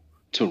to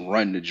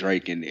run to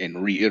Drake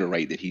and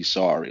reiterate that he's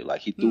sorry.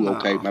 Like, he threw,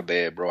 okay, my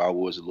bad, bro. I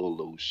was a little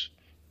loose.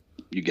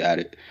 You got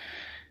it.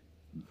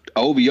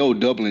 OVO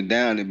doubling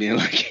down and being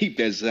like, keep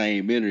that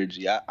same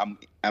energy. I'm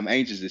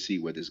anxious to see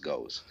where this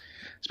goes,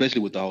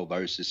 especially with the whole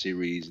Versus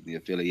series and the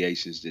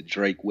affiliations that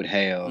Drake would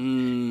have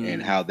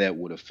and how that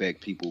would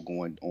affect people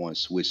going on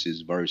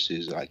Swiss's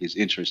Versus. Like, it's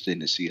interesting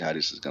to see how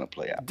this is going to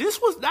play out.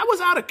 That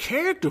was out of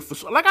character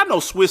for, like, I know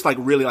Swiss like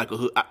really like a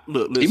hood.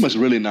 Look, listen. He must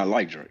really not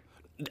like Drake.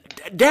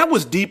 That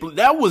was deep.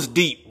 That was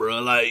deep, bro.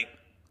 Like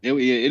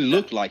it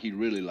looked like he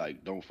really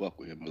like don't fuck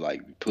with him,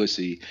 like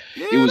pussy.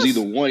 yeah, It was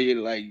either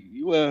one, like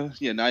well,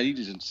 yeah, nah, he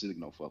just didn't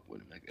don't fuck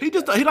with him. He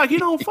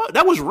don't fuck.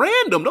 That was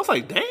random. That was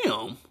like,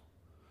 damn.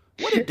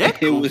 Where did that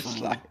come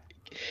from? Like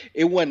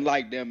it wasn't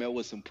like them. That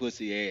was some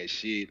pussy ass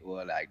shit,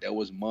 or like that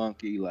was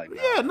monkey. Like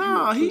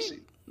he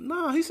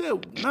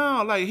said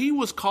like he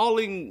was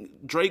calling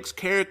Drake's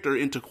character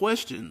into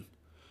question.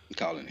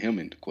 Calling him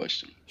into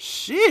question.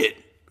 Shit.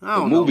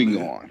 Moving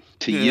on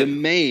to your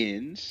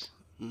man's,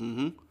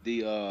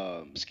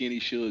 the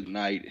Skinny Suge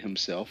Knight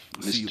himself,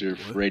 Mr.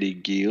 Freddie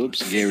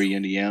Gibbs, Gary,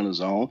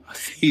 Indiana's own.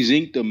 He's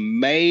inked a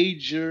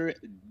major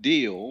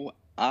deal.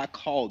 I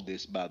called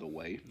this, by the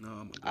way.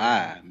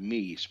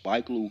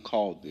 Spike Lee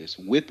called this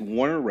with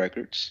Warner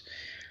Records.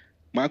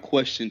 My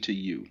question to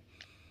you,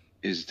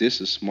 is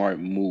this a smart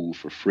move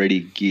for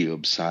Freddie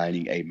Gibbs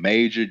signing a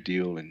major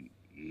deal and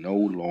no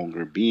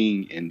longer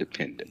being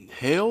independent?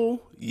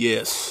 Hell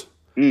yes.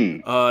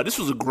 This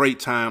was a great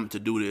time to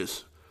do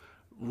this.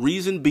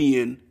 Reason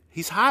being,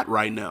 he's hot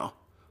right now.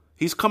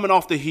 He's coming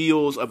off the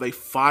heels of a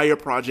fire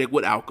project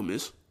with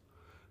Alchemist,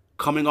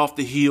 coming off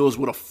the heels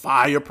with a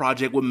fire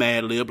project with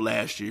Madlib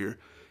last year.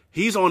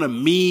 He's on a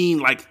mean,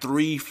 like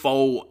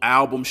 3-4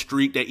 album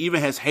streak that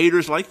even has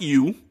haters like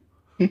you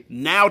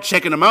now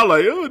checking him out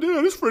like, oh,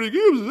 damn, this Freddie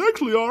Gibbs is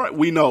actually all right.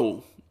 We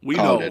know.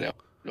 That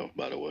out,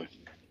 by the way.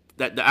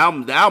 That the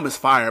album is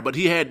fire, but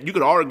you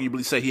could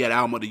arguably say he had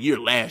album of the year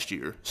last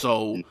year.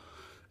 So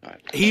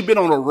he been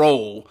on a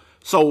roll.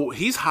 So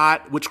he's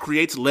hot, which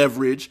creates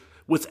leverage,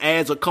 which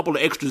adds a couple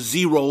of extra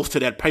zeros to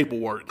that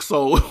paperwork.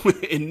 So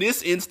in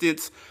this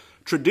instance,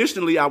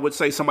 traditionally, I would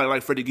say somebody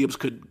like Freddie Gibbs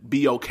could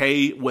be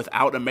okay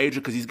without a major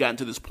because he's gotten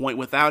to this point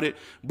without it.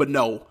 But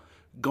no,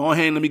 go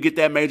ahead and let me get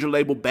that major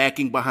label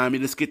backing behind me.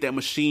 Let's get that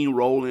machine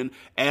rolling.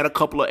 Add a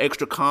couple of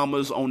extra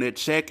commas on that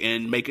check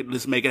and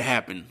let's make it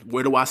happen.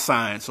 Where do I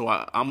sign? So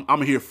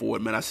I'm here for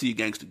it, man. I see you,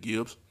 Gangsta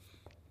Gibbs.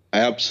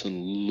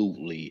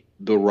 Absolutely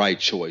the right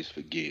choice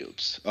for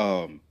Gibbs.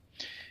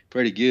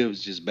 Freddie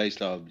Gibbs, just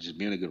based off just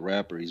being a good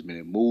rapper, he's been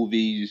in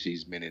movies,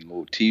 he's been in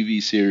little TV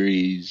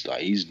series.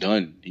 Like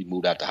he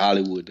moved out to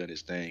Hollywood, done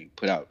his thing,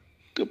 put out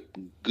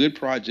good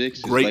projects.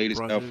 Great his latest,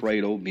 project.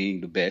 Alfredo,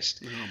 being the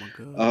best. Oh my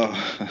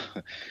God.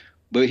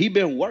 But he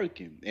been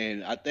working,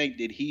 and I think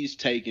that he's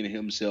taken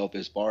himself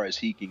as far as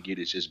he can get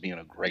as just being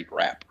a great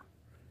rapper.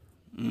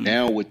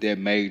 Now with that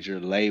major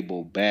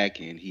label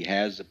backing, he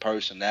has the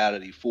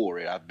personality for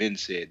it. I've been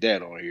said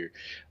that on here.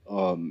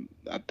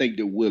 I think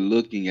that we're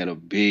looking at a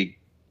big,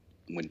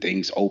 when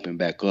things open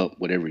back up,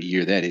 whatever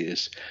year that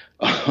is,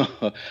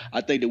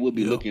 I think that we'll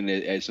be looking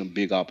at some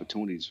big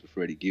opportunities for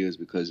Freddie Gibbs,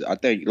 because I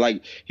think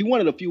like he one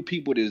of the few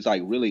people that's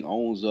like really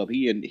owns up.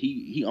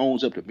 He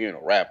owns up to being a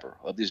rapper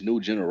of this new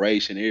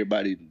generation.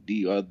 Everybody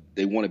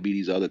they want to be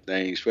these other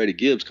things. Freddie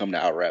Gibbs come to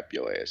out rap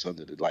your ass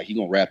he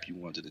gonna rap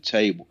you under the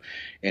table,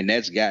 and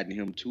that's gotten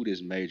him to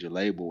this major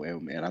label.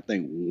 And I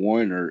think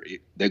Warner,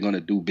 they're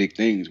gonna do big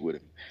things with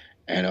him.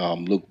 And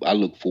I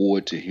look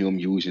forward to him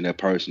using that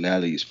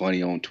personality. He's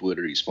funny on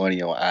Twitter. He's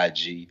funny on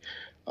IG.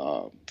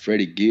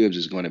 Freddie Gibbs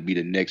is going to be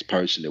the next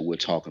person that we're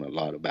talking a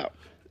lot about.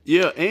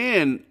 Yeah,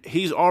 and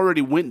he's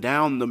already went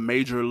down the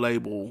major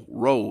label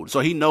road,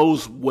 so he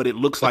knows what it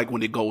looks like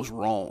when it goes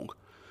wrong.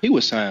 He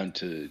was signed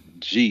to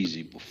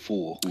Jeezy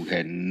before, who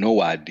had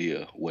no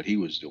idea what he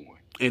was doing.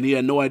 And he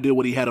had no idea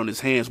what he had on his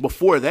hands.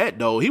 Before that,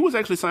 though, he was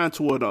actually signed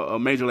to a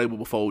major label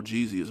before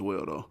Jeezy as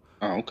well, though.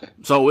 Oh, okay.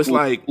 So it's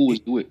who was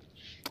with?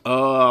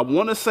 I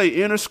want to say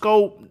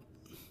Interscope.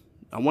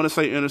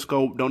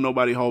 Don't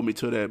nobody hold me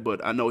to that,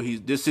 but I know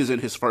this isn't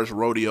his first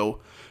rodeo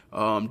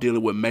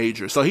dealing with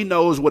major. So he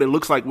knows what it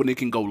looks like when it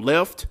can go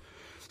left.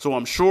 So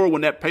I'm sure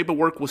when that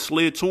paperwork was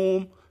slid to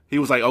him, he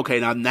was like,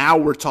 okay, now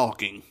we're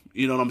talking.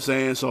 You know what I'm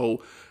saying?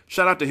 So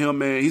shout out to him,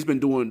 man. He's been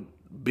doing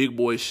big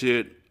boy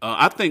shit.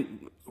 I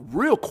think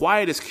real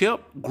quiet as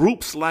kept.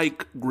 Groups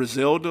like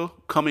Griselda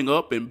coming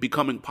up and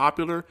becoming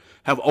popular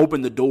have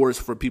opened the doors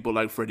for people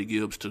like Freddie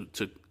Gibbs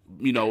to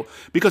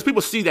because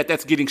people see that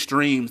that's getting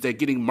streams, they're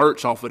getting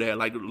merch off of that.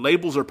 Like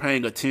labels are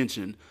paying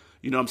attention.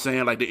 You know what I'm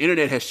saying? Like the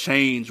internet has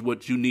changed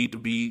what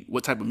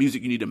type of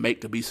music you need to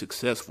make to be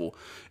successful.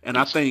 And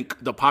I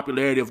think the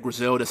popularity of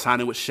Griselda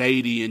signing with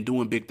Shady and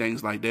doing big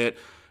things like that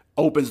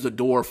opens the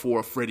door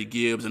for Freddie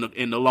Gibbs and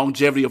the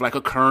longevity of like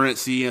a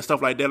Currency and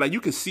stuff like that. Like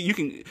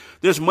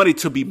there's money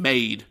to be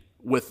made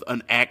with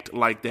an act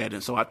like that.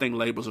 And so I think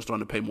labels are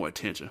starting to pay more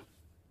attention.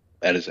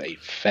 That is a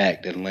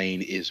fact. That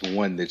lane is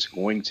one that's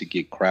going to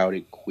get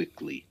crowded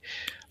quickly.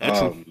 That's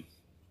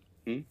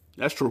true.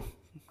 That's true.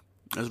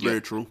 That's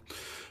very true.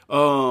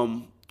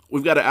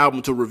 We've got an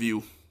album to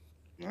review.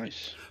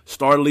 Nice.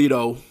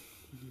 Starlito.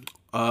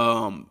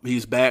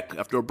 He's back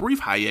after a brief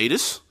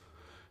hiatus.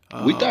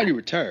 We thought he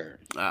retired.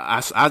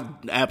 I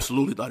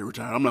absolutely thought he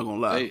retired. I'm not gonna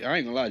lie. Hey, I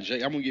ain't gonna lie,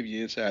 Jay. I'm gonna give you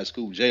an inside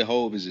scoop. J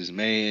Hove is his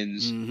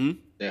man's.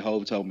 J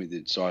Hove told me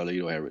that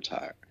Starlito had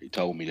retired. He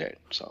told me that.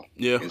 So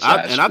yeah,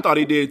 I thought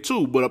he did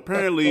too. But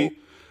apparently,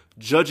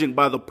 judging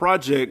by the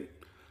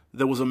project,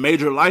 there was a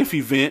major life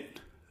event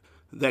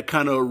that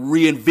kind of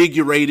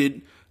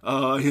reinvigorated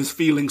his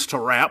feelings to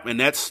rap, and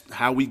that's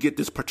how we get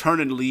this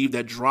Paternity Leave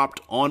that dropped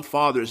on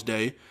Father's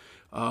Day.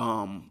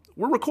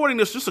 We're recording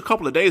this just a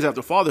couple of days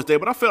after Father's Day,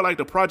 but I felt like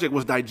the project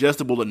was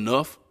digestible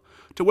enough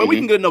to where we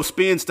can get enough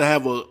spins to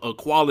have a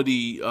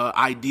quality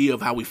idea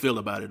of how we feel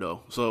about it,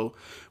 though. So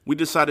we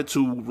decided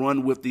to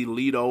run with the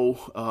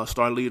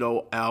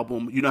Starlito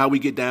album. You know how we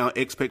get down: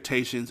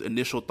 expectations,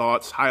 initial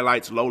thoughts,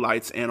 highlights,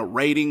 lowlights, and a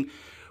rating.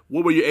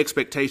 What were your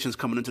expectations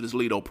coming into this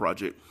Lito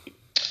project?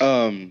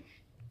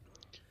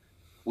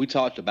 We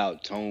talked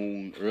about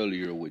tone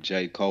earlier with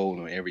J. Cole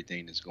and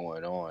everything that's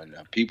going on.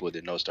 People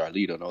that know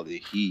Starlito know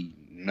that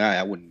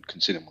I wouldn't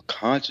consider him a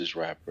conscious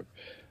rapper,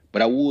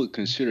 but I would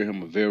consider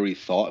him a very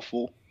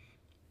thoughtful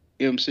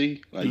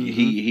MC. Like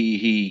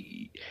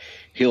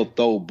he'll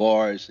throw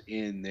bars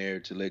in there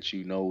to let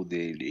you know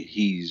that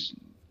he's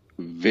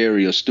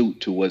very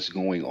astute to what's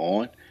going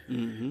on.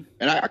 And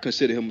I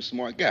consider him a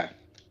smart guy.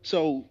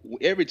 So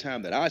every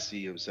time that I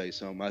see him say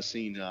something, I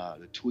seen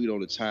the tweet on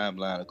the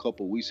timeline a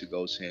couple of weeks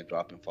ago saying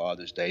dropping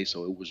Father's Day.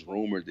 So it was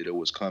rumored that it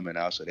was coming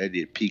out. So that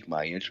did pique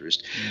my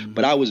interest.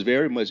 But I was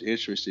very much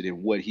interested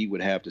in what he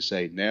would have to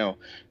say now.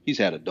 He's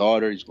had a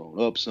daughter. He's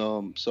grown up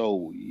some.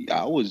 So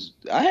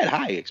I had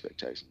high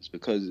expectations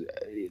because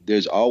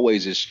there's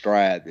always this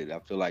stride that I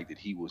feel like that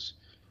he was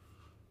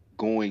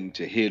going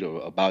to hit or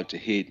about to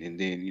hit. And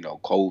then,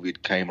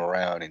 COVID came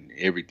around and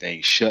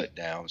everything shut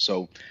down.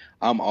 So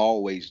I'm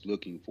always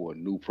looking for a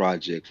new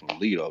project from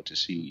Lito to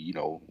see,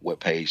 what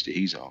page that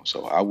he's on.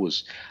 So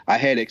I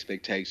had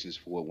expectations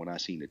for it when I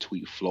seen the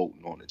tweet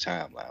floating on the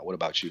timeline. What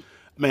about you?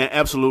 Man,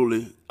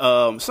 absolutely.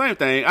 Same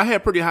thing. I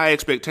had pretty high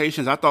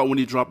expectations. I thought when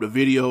he dropped the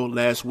video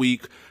last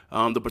week,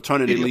 the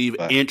Paternity Leave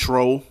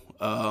intro,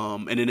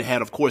 and then it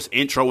had, of course,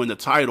 intro in the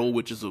title,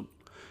 which is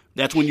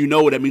that's when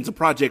that means the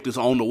project is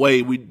on the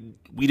way. We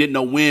didn't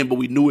know when, but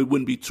we knew it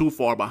wouldn't be too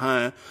far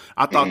behind.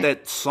 I thought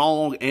that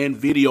song and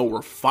video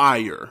were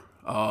fire.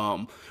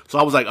 So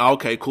I was like,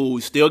 okay, cool.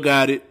 We still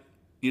got it.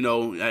 I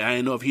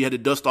didn't know if he had to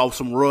dust off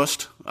some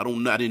rust. I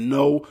didn't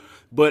know,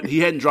 but he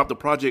hadn't dropped the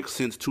project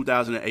since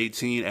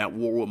 2018 At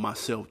War With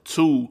Myself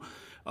 2.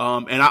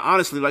 And I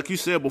honestly, like you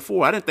said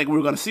before, I didn't think we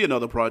were going to see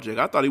another project.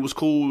 I thought he was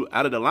cool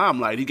out of the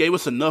limelight. He gave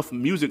us enough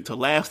music to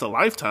last a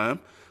lifetime.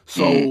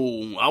 So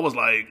I was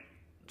like,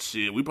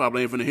 shit, we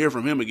probably ain't finna hear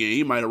from him again.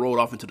 He might have rolled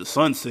off into the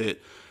sunset.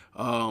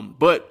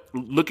 But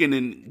looking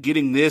and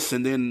getting this,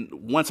 and then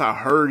once I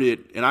heard it,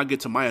 and I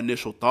get to my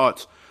initial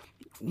thoughts,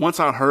 once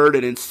I heard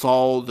it and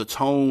saw the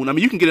tone, I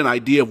mean, you can get an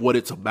idea of what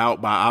it's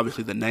about by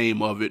obviously the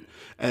name of it,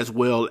 as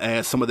well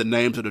as some of the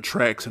names of the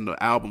tracks and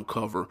the album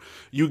cover.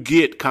 You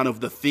get kind of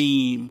the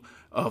theme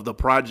of the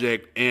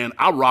project, and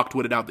I rocked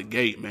with it out the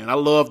gate, man. I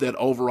love that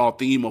overall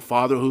theme of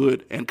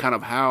fatherhood and kind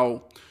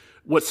of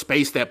what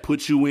space that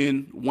puts you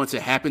in once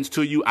it happens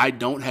to you. I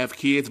don't have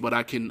kids, but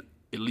I can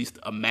at least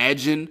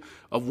imagine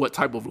of what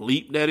type of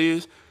leap that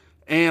is.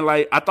 And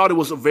I thought it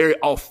was a very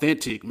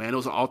authentic, man. It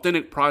was an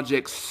authentic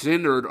project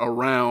centered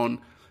around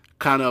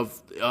kind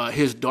of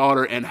his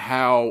daughter and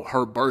how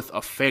her birth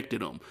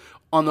affected him.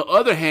 On the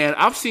other hand,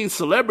 I've seen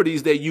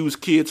celebrities that use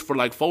kids for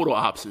photo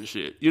ops and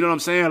shit. You know what I'm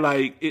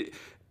saying?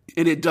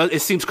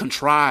 It seems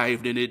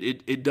contrived, and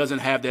it doesn't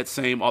have that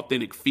same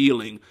authentic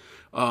feeling.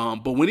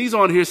 But when he's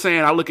on here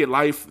saying I look at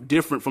life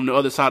different from the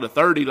other side of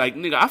 30,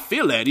 nigga, I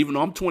feel that even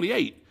though I'm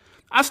 28.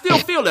 I still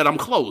feel that I'm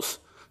close.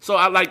 So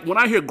when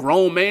I hear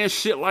grown man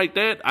shit like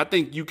that, I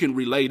think you can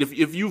relate.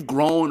 If you've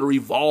grown or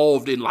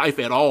evolved in life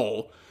at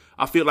all,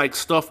 I feel like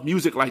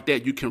music like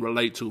that you can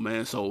relate to,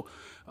 man. So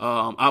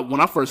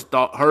when I first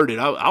heard it,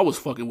 I was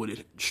fucking with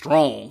it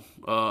strong.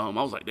 I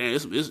was like, damn,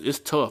 it's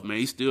tough, man.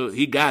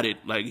 He got it.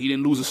 He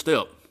didn't lose a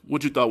step.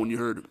 What you thought when you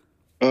heard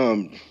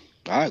it?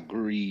 I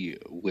agree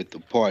with the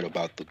part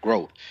about the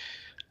growth.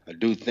 I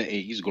do think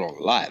he's grown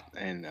a lot,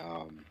 and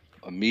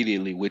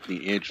immediately with the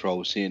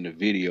intro, seeing the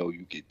video,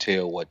 you could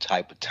tell what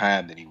type of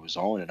time that he was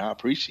on, and I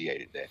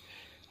appreciated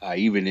that.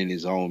 Even in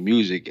his own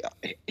music,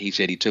 he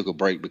said he took a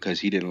break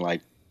because he didn't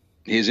like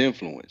his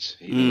influence.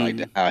 He didn't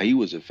like how he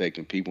was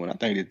affecting people, and I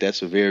think that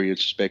that's a very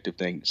introspective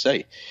thing to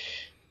say.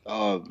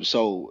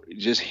 So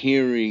just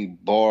hearing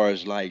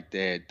bars like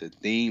that, the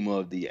theme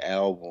of the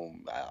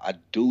album, I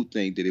do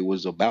think that it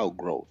was about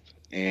growth,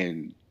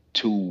 and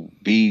to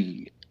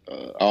be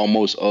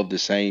almost of the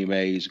same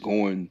age,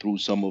 going through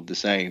some of the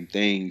same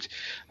things.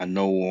 I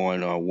know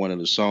on one of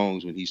the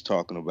songs when he's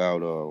talking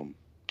about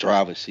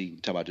driver's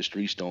seat, talking about the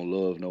streets don't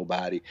love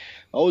nobody.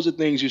 Those are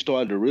things you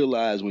start to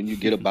realize when you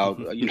get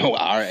about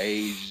our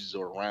age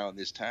or around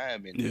this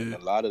time, and a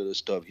lot of the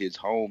stuff hits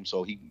home.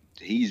 So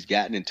he's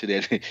gotten into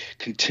that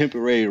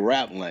contemporary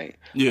rap lane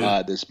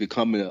that's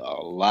becoming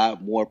a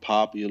lot more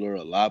popular,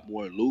 a lot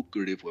more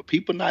lucrative. Where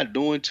people not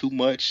doing too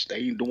much, they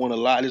ain't doing a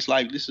lot. It's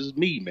like, this is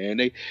me,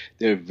 man.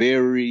 They're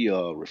very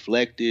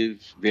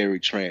reflective, very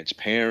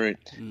transparent.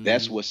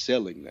 That's what's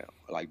selling now.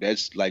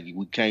 That's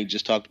we can't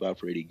just talk about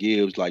Freddie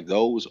Gibbs.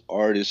 Those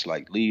artists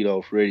like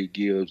Lito, Freddie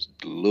Gibbs,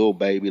 Lil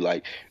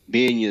Baby,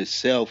 being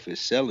yourself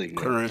is selling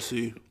now.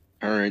 Currency.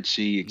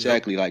 currency. Yep.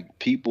 Exactly. Like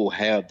people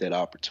have that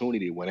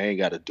opportunity when they ain't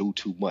got to do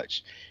too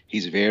much.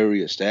 He's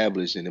very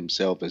established in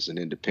himself as an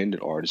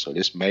independent artist. So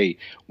this may,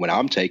 what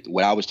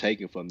I was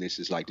taking from this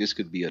is like this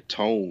could be a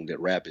tone that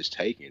rap is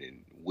taking,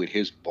 and with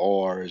his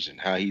bars and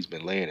how he's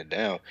been laying it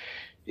down,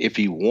 if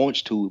he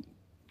wants to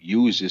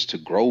use this to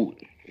grow,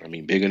 I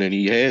mean, bigger than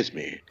he has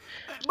been.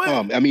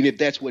 But I mean, if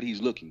that's what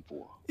he's looking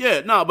for.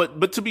 yeah, no,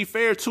 but to be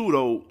fair too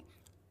though,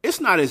 it's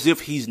not as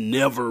if he's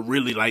never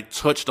really like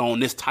touched on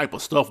this type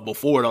of stuff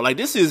before though. Like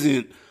this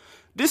isn't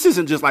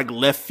just like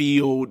left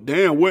field.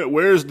 Damn,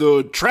 where's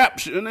the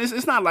trap? And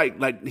it's not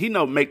like he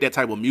don't make that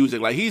type of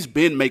music. Like he's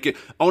been making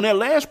on that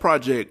last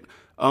project.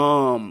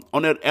 On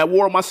that At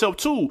War with Myself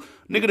too,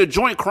 nigga, the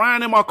joint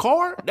crying in my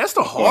car. That's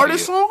the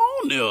hardest song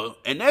on there,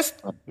 and that's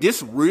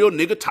this real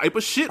nigga type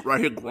of shit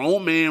right here.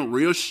 Grown man,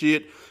 real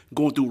shit,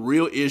 going through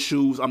real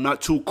issues. I'm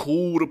not too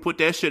cool to put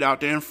that shit out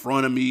there in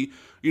front of me.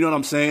 You know what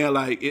I'm saying?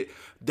 Like it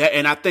that,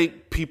 and I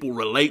think people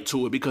relate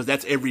to it because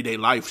that's everyday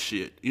life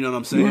shit. You know what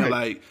I'm saying? Right.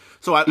 Like,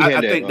 so I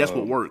think that's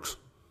what works.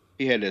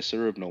 He had that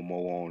Serve No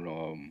More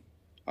on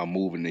I'm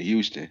Moving to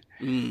Houston.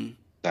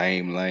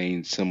 Same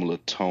lane, similar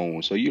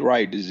tone. So you're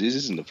right. This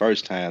isn't the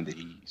first time that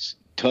he's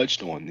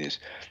touched on this.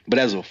 But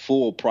as a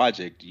full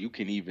project, you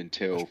can even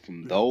tell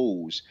from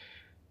those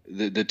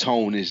the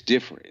tone is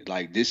different.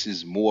 Like this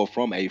is more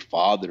from a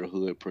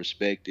fatherhood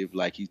perspective.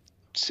 Like he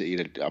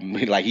said, I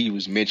mean, like he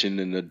was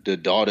mentioning the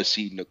daughter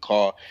seat in the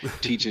car,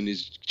 teaching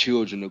his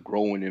children to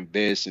grow and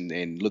invest,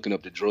 and looking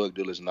up the drug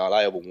dealers. And all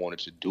I ever wanted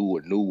to do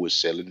or knew was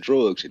selling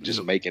drugs and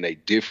just making a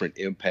different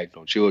impact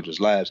on children's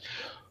lives.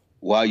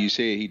 While you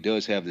say he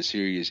does have the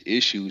serious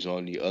issues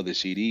on the other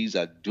CDs,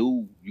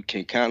 you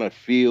can kind of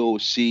feel,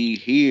 see,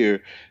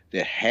 hear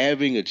that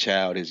having a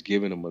child has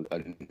given him a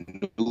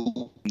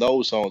new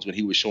those songs when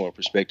he was showing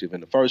perspective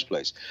in the first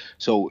place.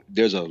 So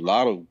there's a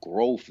lot of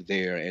growth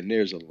there, and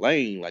there's a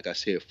lane, like I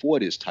said, for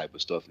this type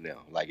of stuff now.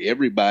 Like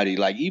everybody,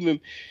 like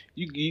even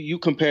you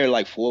compare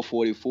like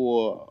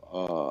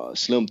 444,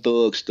 Slim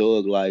Thug's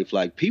Thug Life,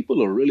 like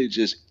people are really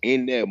just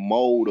in that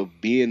mode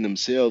of being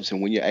themselves,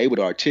 and when you're able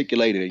to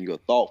articulate it and you're a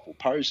thoughtful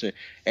person,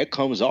 it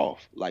comes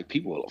off. Like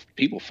people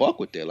fuck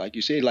with that. Like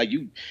you said, like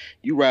you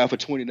ride for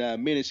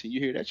 29 minutes and you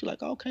hear that, you're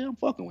like, okay, I'm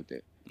fucking with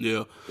that.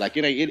 Yeah. Like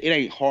it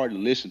ain't hard to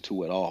listen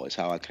to at all. It's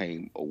how I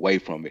came away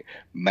from it.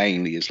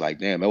 Mainly, it's like,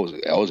 damn, that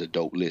was a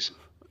dope listen.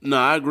 No,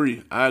 I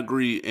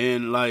agree.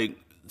 And like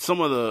some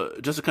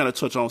of just to kind of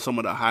touch on some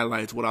of the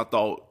highlights, what I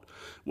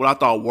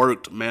thought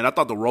worked, man. I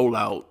thought the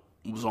rollout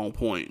was on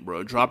point,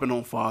 bro. Dropping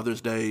on Father's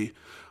Day,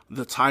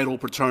 the title,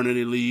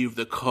 Paternity Leave,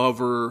 the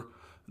cover,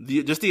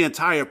 just the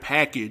entire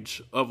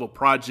package of a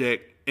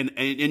project, and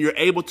you're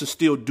able to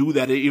still do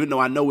that, even though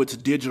I know it's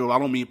digital. I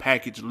don't mean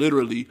package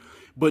literally,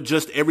 but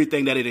just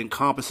everything that it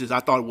encompasses. I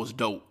thought it was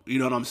dope. You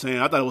know what I'm saying?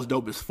 I thought it was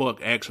dope as fuck,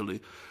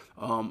 actually.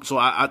 So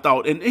I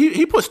thought, and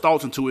he puts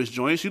thoughts into his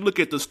joints. You look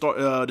at the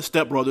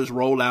Step Brothers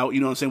rollout, you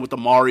know what I'm saying, with the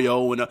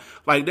Mario, and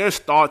like there's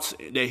thoughts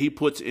that he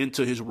puts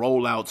into his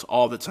rollouts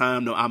all the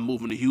time. I'm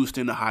Moving to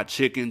Houston, the Hot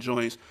Chicken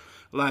joints,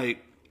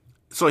 like,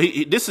 so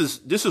this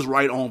is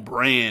right on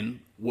brand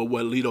with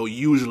what Lito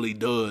usually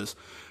does.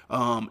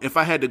 If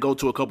I had to go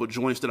to a couple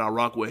joints that I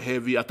rock with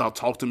heavy, I thought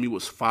Talk to Me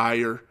was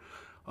fire.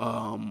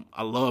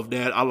 I love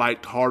that. I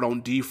liked Hard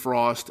on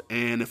Defrost,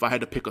 and if I had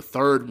to pick a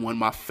third one,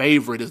 my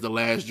favorite is the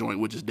last joint,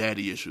 which is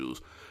Daddy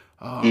Issues.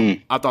 I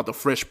thought the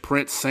Fresh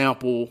Prince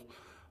sample,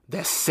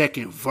 that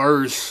second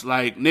verse,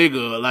 like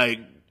nigga, like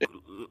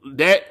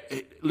that.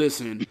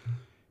 Listen,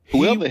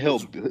 whoever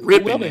helped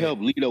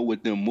Lito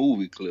with them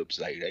movie clips,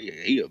 like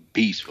he a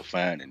beast for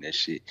finding that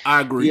shit. I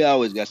agree. He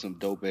always got some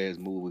dope ass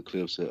movie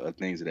clips or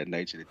things of that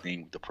nature. The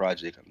thing with the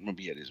project, I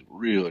remember he had this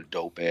real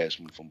dope ass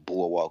one from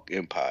Boardwalk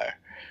Empire.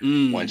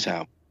 One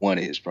time, one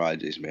of his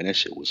projects, man, that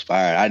shit was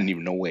fire. I didn't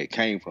even know where it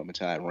came from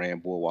until I ran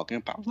Boardwalk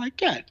Empire. I was like,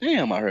 God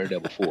damn, I heard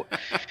that before.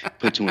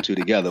 Put two and two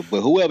together.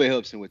 But whoever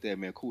helps him with that,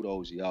 man,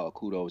 kudos to y'all.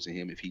 Kudos to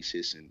him if he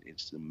sits and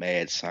it's the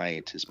mad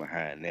scientist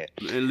behind that.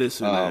 And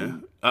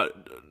listen,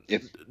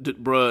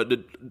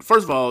 man,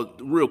 first of all,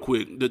 real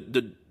quick,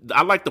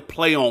 I like to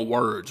play on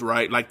words,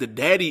 right? Like the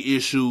Daddy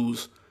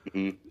Issues.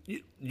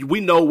 Mm-hmm. We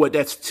know what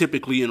that's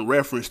typically in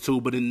reference to,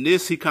 but in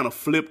this, he kind of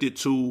flipped it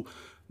to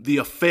the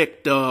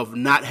effect of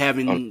not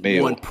having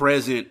one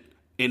present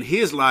in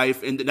his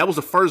life. And that was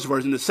the first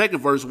verse. And the second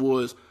verse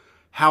was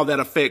how that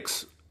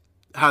affects,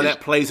 how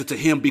that plays into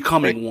him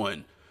becoming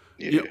one.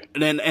 Yeah. You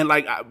know, and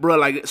like, bro,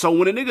 like, so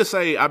when a nigga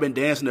say, I've been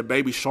dancing to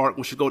Baby Shark,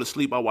 when she go to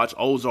sleep, I watch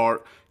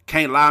Ozark,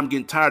 can't lie, I'm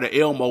getting tired of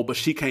Elmo, but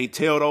she can't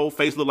tell though,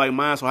 face look like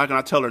mine, so how can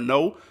I tell her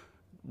no?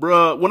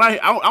 Bro, when I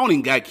don't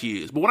even got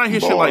kids, but when I hear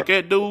shit like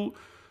that, dude,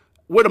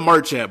 where the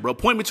merch at, bro?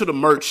 Point me to the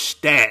merch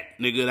stat,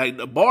 nigga. Like,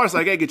 the bars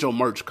like that, get your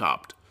merch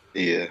copped.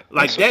 Yeah.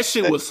 Like, that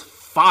shit was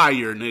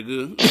fire,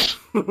 nigga.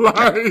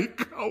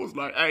 Like, I was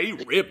like, hey, he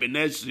ripping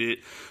that shit.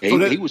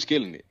 Yeah, he was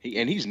killing it.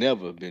 He's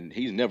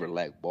never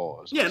lacked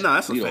bars. Yeah, no,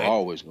 that's a fact.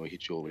 Always gonna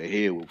hit you over the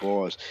head with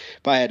bars.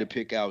 If I had to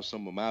pick out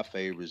some of my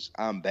favorites,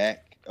 I'm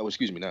Back. Oh,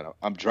 excuse me, no,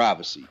 I'm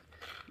Driver's Seat.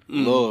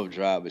 Love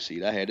Driver's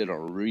Seat. I had it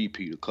on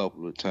repeat a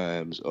couple of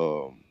times.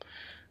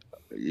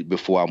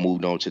 before I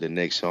moved on to the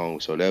next song.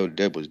 So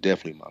that was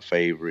definitely my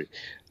favorite.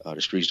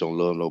 The Streets Don't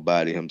Love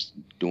Nobody, him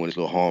doing his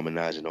little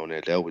harmonizing on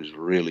that was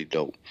really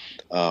dope.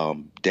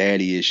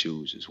 Daddy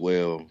Issues as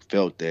well,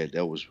 felt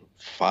that was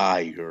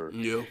fire.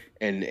 Yeah.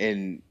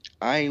 And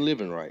I Ain't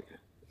Living Right.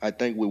 I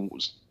think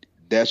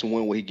that's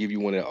one where he give you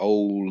one of the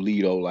old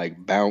Lido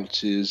like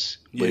bounces,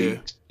 but he's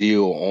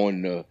still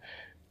on the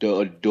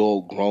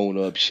adult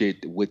grown up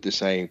shit with the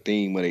same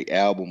theme of the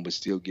album, but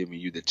still giving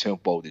you the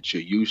tempo that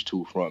you're used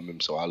to from him.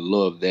 So I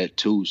love that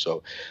too.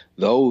 So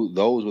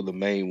those were the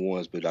main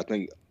ones, but I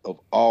think of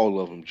all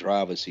of them,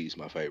 Driver's Seat's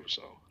my favorite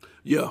song.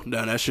 Yeah,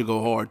 that should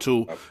go hard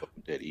too. I fuck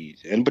with that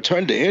easy. And but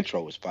turn the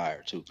intro was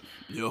fire too.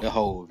 Yeah. The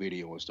whole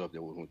video and stuff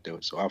that went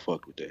there. So I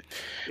fucked with that.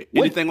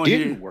 Anything what on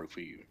didn't here work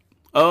for you?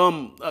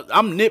 I'm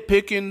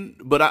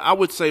nitpicking, but I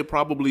would say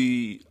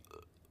probably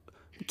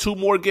 2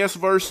 more guest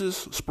verses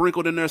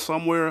sprinkled in there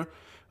somewhere.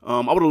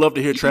 I would have loved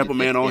to hear Trapper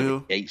Man on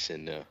here. Gates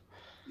in there.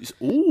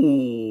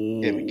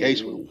 Ooh. Him and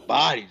Gates would have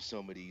bodied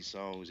some of these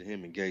songs, and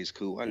him and Gates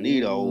cool. I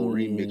need an old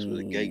remix with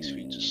a Gates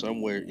feature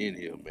somewhere in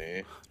here,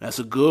 man. That's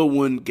a good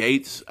one,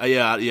 Gates.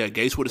 Yeah,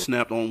 Gates would have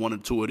snapped on 1 or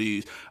 2 of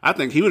these. I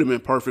think he would have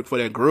been perfect for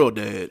that Girl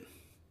Dad.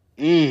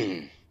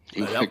 He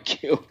would have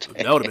killed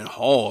that. That would have been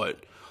hard.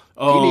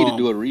 He need to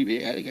do a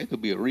remix. I think that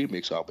could be a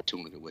remix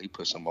opportunity where he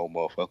put some more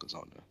motherfuckers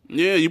on there.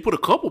 Yeah, you put a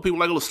couple people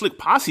like a little Slick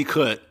Posse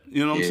cut.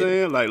 You know what I'm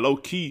saying? Like low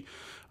key.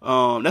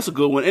 That's a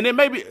good one. And then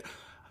maybe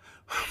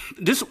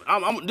this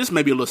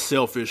may be a little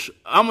selfish.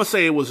 I'm gonna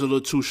say it was a little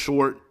too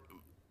short.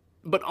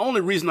 But only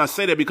reason I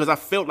say that because I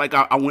felt like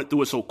I went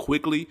through it so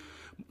quickly.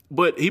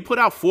 But he put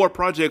out 4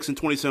 projects in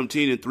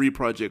 2017 and 3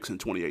 projects in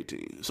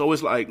 2018. So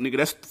it's like, nigga,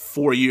 that's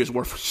 4 years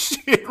worth of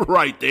shit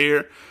right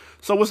there.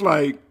 So it's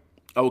like,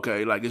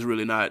 okay, like it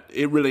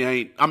really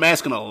ain't. I'm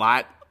asking a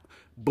lot,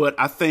 but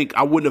I think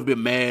I wouldn't have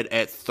been mad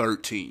at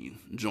 13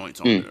 joints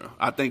on there.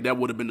 I think that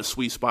would have been the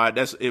sweet spot.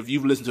 That's if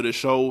you've listened to the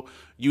show,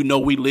 you know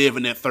we live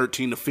in that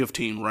 13 to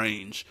 15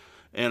 range.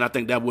 And I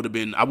think that would have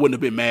been, I wouldn't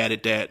have been mad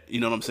at that,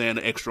 you know what I'm saying,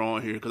 the extra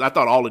on here. Because I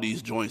thought all of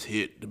these joints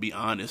hit, to be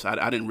honest.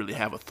 I didn't really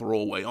have a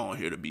throwaway on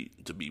here to be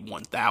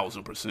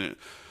 1,000%.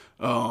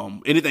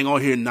 Anything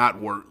on here not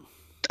work?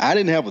 I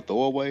didn't have a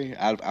throwaway.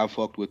 I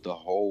fucked with the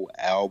whole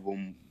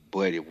album.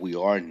 But if we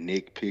are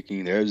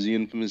nitpicking, there's the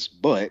infamous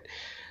but.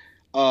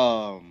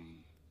 I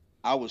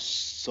was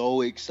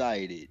so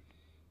excited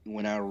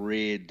when I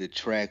read the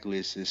track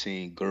list and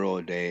seen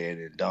Girl Dad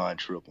and Don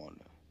Trip on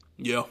there.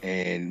 Yeah.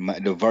 And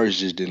the verse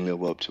just didn't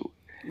live up to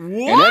it.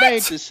 What? And that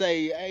ain't to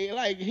say, hey,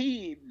 like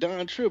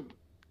Don Trip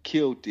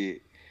killed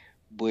it.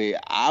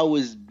 But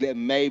that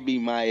maybe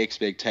my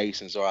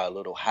expectations are a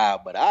little high,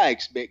 but I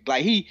expect,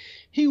 like,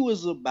 he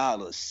was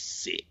about a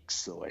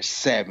 6 or a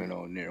 7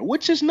 on there,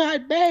 which is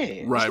not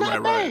bad.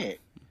 Right.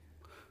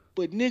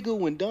 But nigga,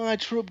 when Don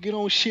Trip get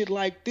on shit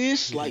like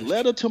this, like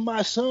Letter to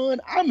My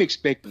Son, I'm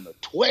expecting a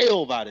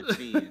 12 out of 10,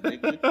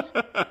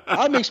 nigga.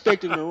 I'm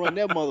expecting to run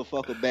that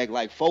motherfucker back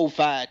like 4 or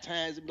 5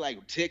 times and be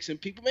like texting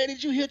people, man,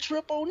 did you hear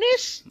Trip on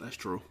this? That's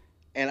true.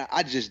 And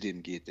I just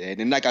didn't get that.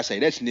 And like I say,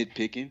 that's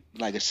nitpicking.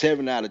 Like a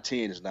 7 out of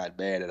 10 is not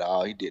bad at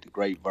all. He did a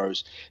great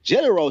verse.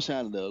 Jelly Roll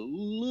sounded a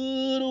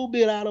little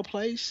bit out of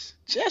place.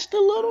 Just a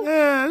little.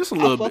 Yeah, just a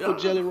little bit. I fuck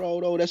with Jelly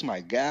Roll, though. That's my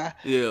guy.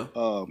 Yeah.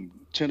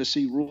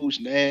 Tennessee Roots,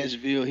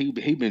 Nashville.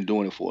 He been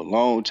doing it for a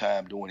long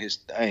time, doing his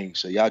thing.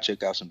 So y'all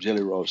check out some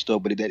Jelly Roll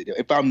stuff. But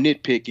if I'm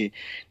nitpicking,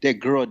 that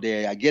Girl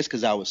Dad, I guess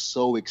because I was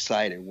so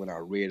excited when I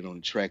read it on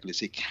the track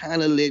list, it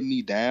kind of let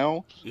me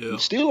down. Yeah.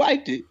 Still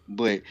liked it,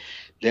 but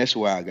that's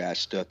where I got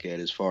stuck at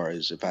as far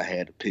as if I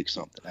had to pick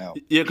something out.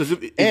 Yeah, because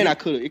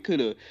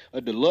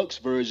a deluxe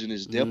version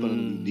is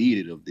definitely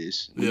needed of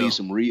this. We need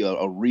some a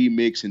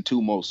remix and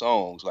 2 more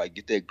songs. Like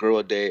get that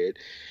Girl Dad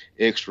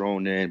extra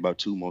on there and about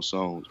 2 more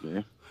songs,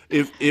 man.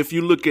 If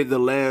you look at the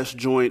last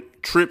joint,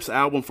 Tripp's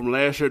album from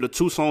last year, the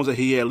 2 songs that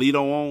he had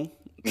Lido on,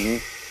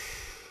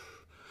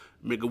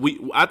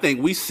 nigga, I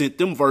think we sent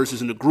them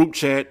verses in the group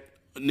chat,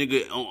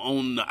 nigga,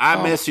 on the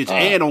iMessage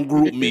and on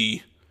Group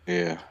Me.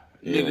 Yeah.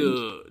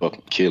 Nigga,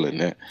 fucking killing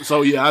that.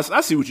 So yeah,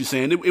 I see what you're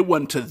saying. It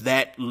wasn't to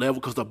that level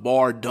because the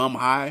bar dumb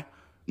high,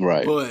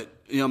 right? But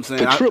you know what I'm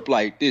saying. The Trip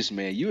like this,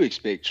 man. You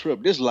expect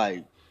Trip. This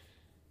like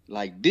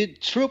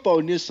did Trip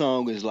on this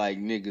song is like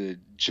nigga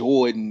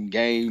Jordan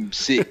game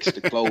 6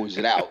 to close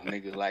it out,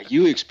 nigga. Like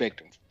you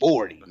expect him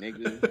 40,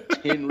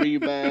 nigga, 10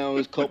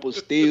 rebounds, couple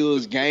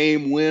steals,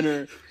 game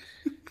winner,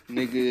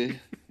 nigga.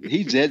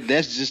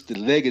 That's just the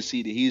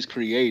legacy that he's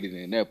created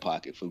in that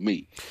pocket for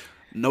me.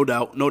 No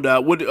doubt.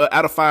 What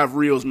out of 5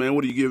 reels, man?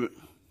 What do you give it?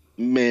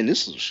 Man,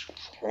 this is a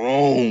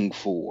strong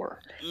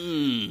 4.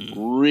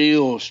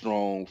 Real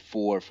strong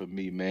 4 for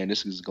me, man.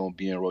 This is gonna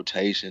be in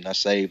rotation. I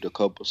saved a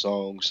couple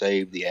songs,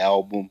 saved the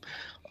album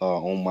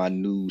on my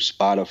new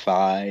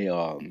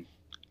Spotify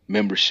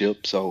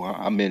membership. So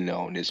I'm in there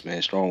on this,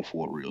 man. Strong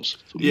 4 reels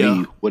for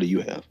me. What do you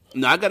have?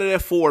 No, I got it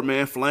at 4,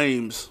 man.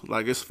 Flames,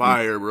 like it's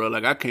fire, bro.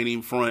 Like I can't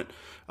even front.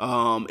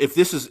 If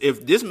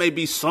this may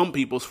be some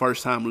people's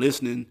first time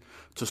listening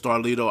to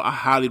Starlito, I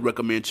highly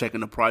recommend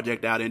checking the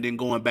project out and then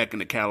going back in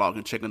the catalog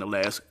and checking the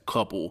last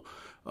couple.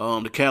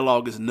 The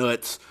catalog is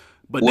nuts.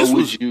 But What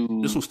this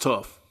would this was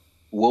tough.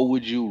 what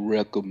would you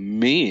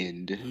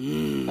recommend?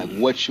 Like, Mm.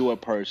 what's your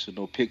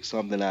personal pick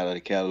something out of the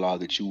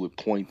catalog that you would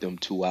point them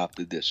to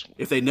after this one?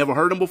 If they never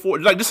heard him before,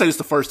 like just say it's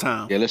the first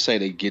time. Yeah, let's say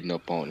they getting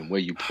up on him. Where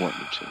you point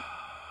them to?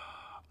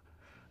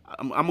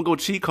 I'm gonna go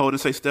cheat code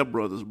and say Step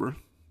Brothers, bro.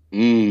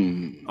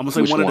 Mm. I'm gonna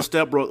say Which one of the one?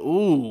 Step Brothers.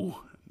 Ooh,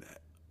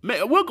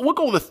 man, we'll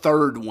go with the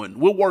third one.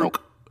 We'll Okay.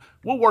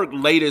 work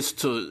latest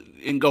to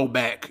and go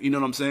back. You know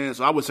what I'm saying?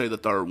 So I would say the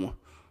third one.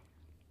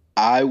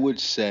 I would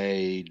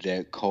say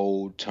that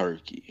Cold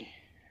Turkey.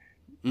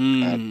 I, I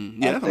Yeah, I mean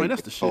think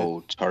that's the the shit.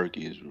 Cold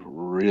Turkey is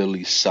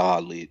really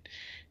solid,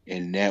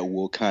 and that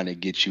will kind of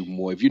get you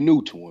more. If you're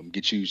new to him,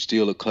 get you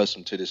still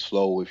accustomed to this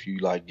flow. If you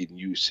like getting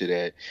used to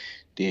that,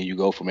 then you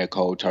go from that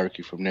Cold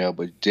Turkey from there.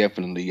 But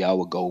definitely, I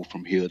would go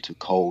from here to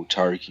Cold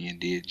Turkey,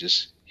 and then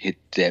just hit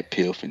that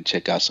piff and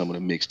check out some of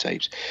the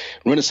mixtapes.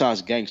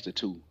 Renaissance Gangster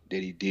too,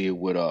 that he did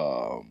with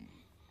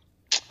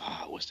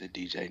what's the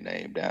DJ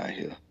name down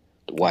here?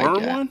 The The white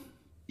Burn guy. one.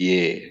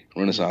 Yeah,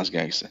 Renaissance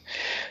Gangster.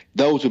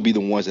 Those would be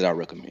the ones that I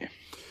recommend.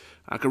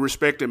 I can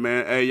respect it,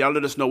 man. Hey, y'all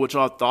let us know what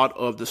y'all thought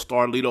of the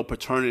Starlito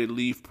Paternity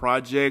Leave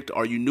Project.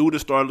 Are you new to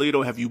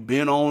Starlito? Have you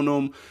been on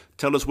them?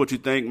 Tell us what you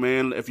think,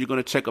 man. If you're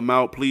going to check them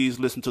out, please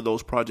listen to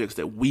those projects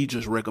that we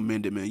just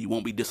recommended, man. You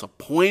won't be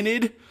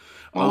disappointed.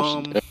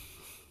 Most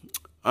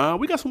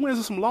We got some wins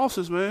and some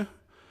losses, man.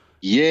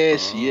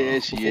 Yes,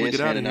 before we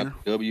get outta handing out here.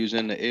 the W's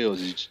and the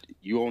L's.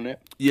 You on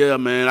that? Yeah,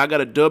 man. I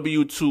got a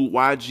W to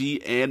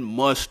YG and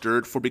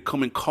Mustard for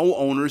becoming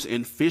co-owners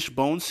in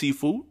Fishbone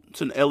Seafood.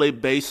 It's an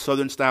LA-based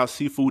Southern-style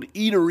seafood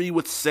eatery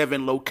with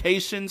 7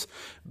 locations.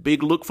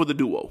 Big look for the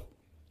duo.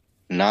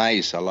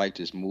 Nice. I like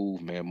this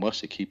move, man.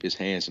 Mustard keep his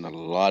hands in a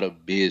lot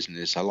of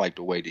business. I like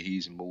the way that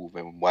he's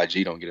moving.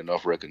 YG don't get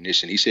enough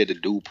recognition. He said the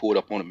dude pulled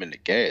up on him in the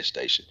gas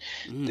station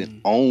that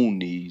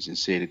owned these and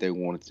said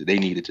that they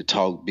needed to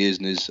talk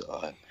business.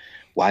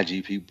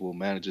 YG people,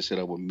 manager set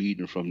up a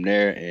meeting from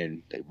there,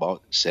 and they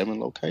bought 7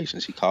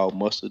 locations. He called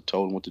Mustard,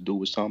 told him what the dude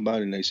was talking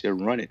about, and they said,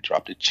 run it,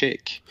 drop the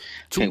check.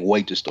 Can't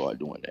wait to start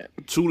doing that.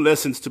 2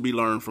 lessons to be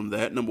learned from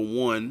that. Number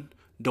 1,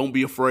 don't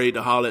be afraid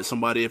to holler at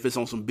somebody if it's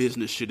on some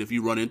business shit if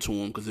you run into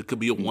them, because it could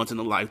be a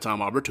once-in-a-lifetime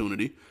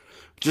opportunity.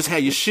 Just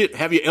have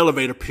your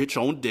elevator pitch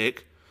on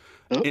deck.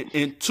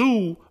 And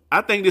 2,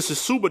 I think this is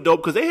super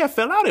dope because they had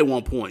fell out at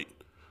one point.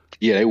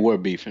 Yeah, they were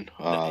beefing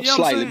I'm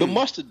slightly, but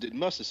saying?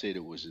 Mustard said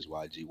it was his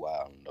YG. Why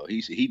I don't know.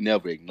 He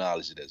never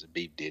acknowledged it as a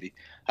beef, did he?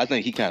 I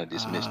think he kind of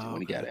dismissed it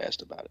when he got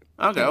asked about it.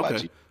 I think Okay.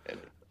 YG had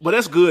it. But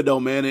that's good though,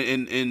 man.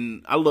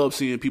 And I love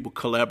seeing people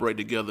collaborate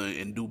together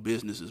and do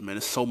businesses, man.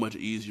 It's so much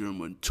easier. And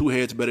when 2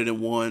 heads better than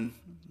 1,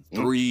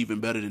 3 even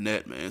better than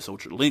that, man. So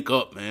link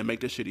up, man. Make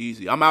this shit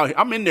easy. I'm out here.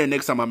 I'm in there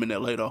next time I'm in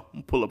LA though.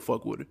 I'm pull up,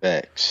 fuck with it.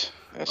 Facts.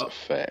 That's a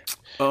fact.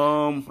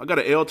 I got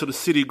an L to the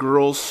City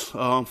Girls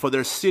for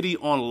their City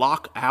on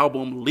Lock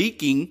album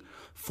leaking,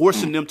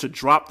 forcing them to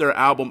drop their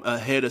album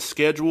ahead of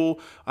schedule.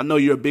 I know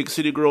you're a big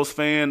City Girls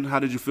fan. How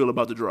did you feel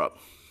about the drop?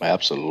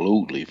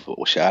 Absolutely.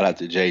 Shout out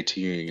to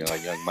JT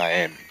and Young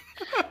Miami,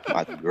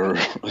 about the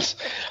girls.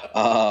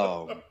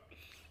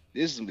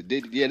 This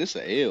is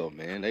an L,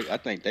 man. I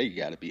think they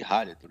got to be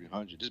hot at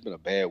 300. This has been a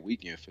bad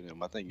weekend for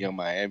them. I think Young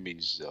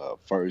Miami's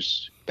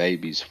first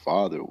baby's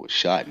father was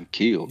shot and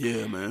killed.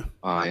 Yeah, man.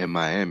 In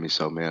Miami.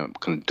 So, man,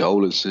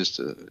 condolences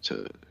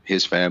to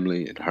his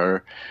family and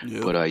her.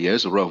 Yeah. But,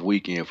 it's a rough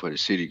weekend for the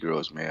City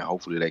Girls, man.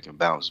 Hopefully they can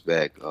bounce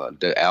back.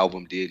 The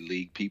album did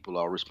leak. People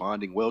are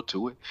responding well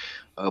to it.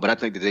 But I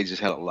think that they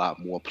just had a lot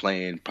more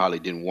planned. Probably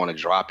didn't want to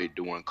drop it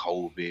during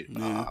COVID.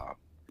 Yeah.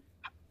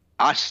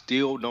 I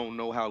still don't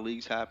know how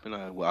leaks happen.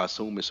 I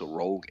assume it's a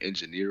rogue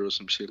engineer or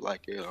some shit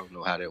like that. I don't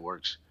know how that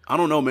works. I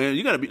don't know,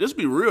 man. Let's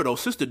be real though.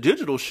 Since the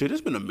digital shit, it's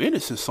been a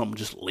minute since something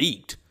just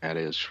leaked. That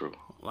is true.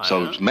 Like,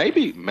 So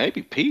maybe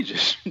P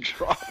just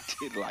dropped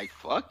it like,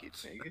 fuck it,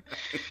 nigga.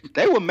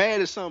 They were mad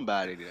at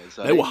somebody then.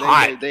 So They were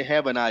hot. They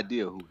have an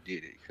idea who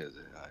did it because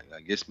I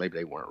guess maybe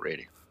they weren't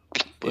ready.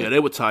 Yeah, they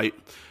were tight.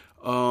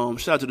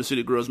 Shout out to the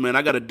City Girls, man.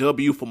 I got a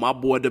W for my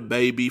boy the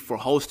Baby for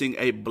hosting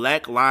a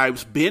Black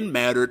Lives Been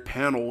Mattered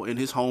panel in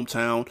his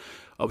hometown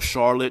of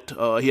Charlotte.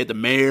 He had the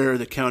mayor,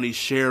 the county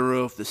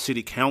sheriff, the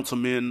city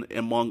councilman,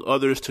 among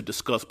others, to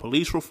discuss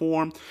police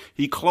reform.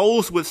 He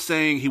closed with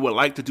saying he would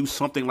like to do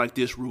something like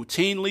this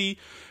routinely.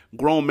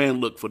 Grown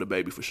man look for the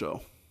Baby for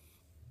sure.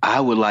 I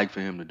would like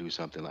for him to do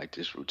something like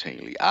this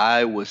routinely.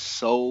 I was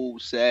so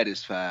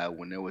satisfied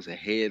when there was a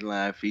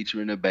headline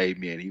featuring the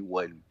Baby and he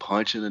wasn't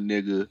punching a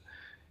nigga,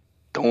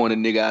 throwing a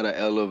nigga out of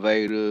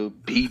elevator,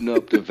 beating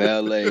up the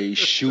valet,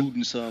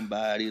 shooting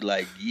somebody.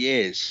 Like,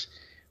 yes,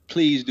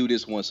 please do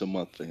this once a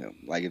month for him.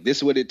 Like, if this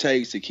is what it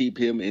takes to keep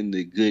him in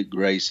the good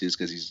graces,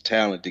 because he's a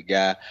talented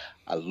guy,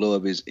 I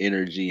love his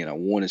energy, and I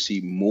want to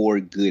see more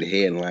good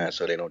headlines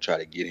so they don't try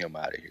to get him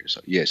out of here.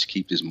 So, yes,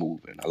 keep this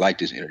moving. I like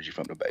this energy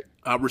from the Baby.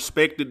 I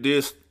respected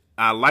this.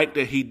 I like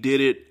that he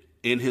did it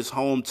in his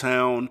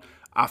hometown.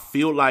 I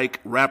feel like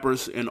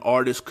rappers and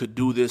artists could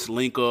do this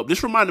link up.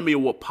 This reminded me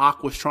of what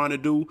Pac was trying to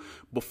do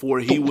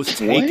before he was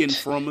taken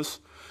from us.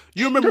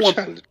 You remember You're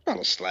when? trying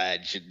to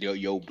slide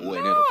your boy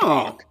in the No.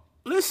 park.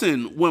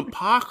 Listen, when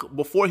Pac,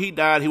 before he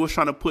died, he was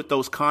trying to put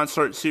those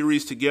concert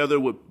series together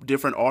with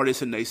different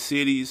artists in their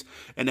cities,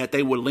 and that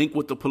they would link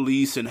with the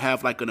police and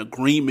have like an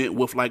agreement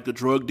with like the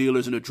drug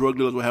dealers, and the drug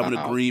dealers would have an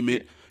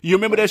agreement. You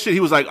remember that shit? He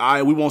was like, all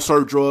right, we won't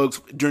serve drugs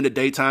during the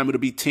daytime.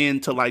 It'll be 10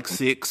 to like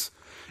 6.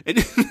 And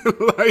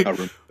like, I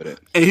remember that.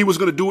 And he was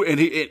gonna do it,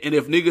 and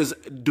if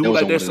niggas do That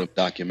was like on that, one of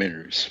them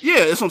documentaries.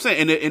 yeah, that's what I'm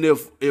saying. And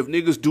if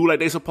niggas do like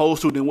they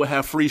supposed to, then we'll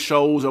have free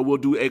shows or we'll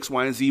do X,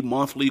 Y, and Z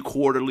monthly,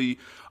 quarterly.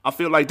 I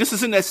feel like this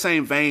is in that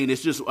same vein.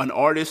 It's just an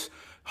artist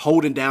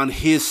holding down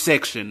his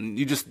section.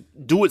 You just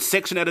do it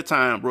section at a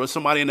time, bro.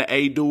 Somebody in the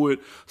A do it.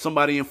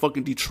 Somebody in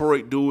fucking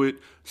Detroit do it.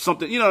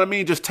 Something, you know what I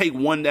mean? Just take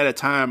one at a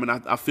time. And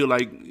I feel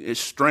like it's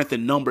strength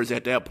in numbers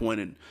at that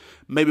point, and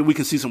maybe we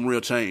can see some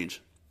real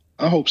change.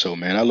 I hope so,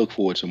 man. I look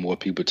forward to more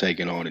people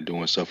taking on and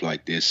doing stuff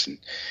like this, and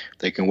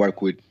they can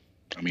work with.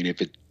 I mean,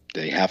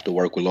 they have to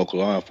work with local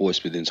law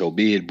enforcement, then so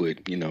be it. But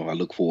I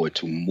look forward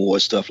to more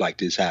stuff like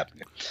this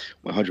happening.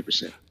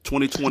 100%.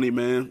 2020,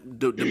 man.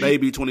 The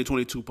baby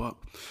 2020 Tupac.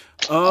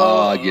 Get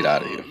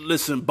out of here.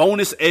 Listen,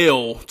 bonus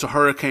L to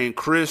Hurricane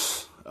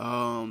Chris.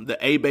 The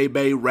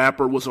A-Bay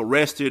rapper was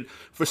arrested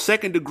for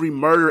second-degree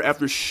murder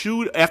after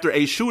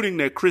a shooting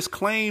that Chris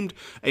claimed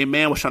a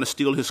man was trying to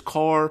steal his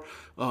car.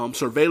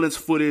 Surveillance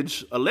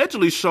footage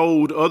allegedly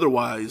showed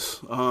otherwise.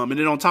 And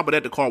then on top of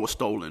that, the car was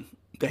stolen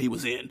that he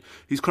was in.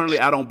 He's currently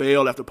out on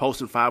bail after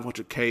posting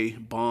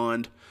 $500K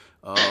bond.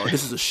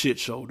 This is a shit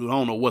show, dude. I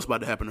don't know what's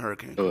about to happen to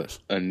Hurricane Chris.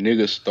 A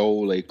nigga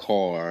stole a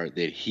car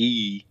that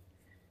he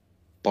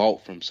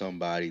bought from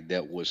somebody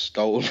that was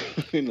stolen.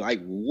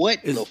 Like,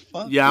 what the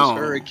fuck does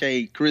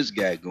Hurricane Chris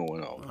got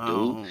going on, dude? I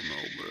don't know,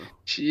 bro.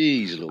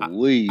 Jeez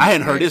Louise. I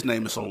hadn't heard his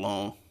name in so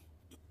long.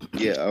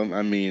 Yeah,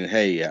 I mean,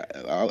 hey,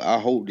 I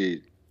hope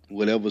that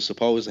whatever's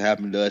supposed to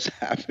happen does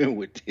happen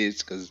with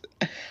this, because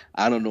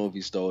I don't know if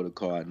he stole the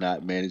car or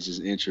not, man. It's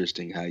just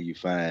interesting how you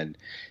find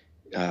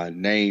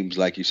names,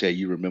 like you said,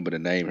 you remember the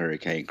name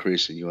Hurricane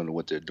Chris and you don't know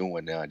what they're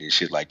doing now, and then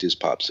shit like this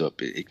pops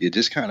up. It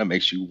just kind of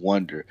makes you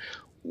wonder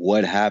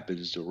what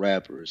happens to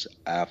rappers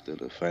after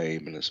the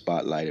fame and the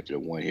spotlight if they're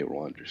one-hit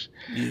wonders.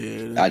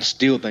 Yeah, I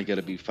still think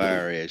it'll be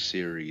fire-ass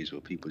series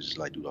where people just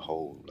like do the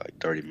whole like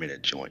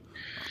 30-minute joint.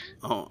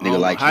 Nigga,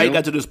 like how you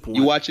got to this point?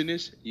 You watching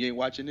this? You ain't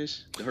watching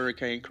this? The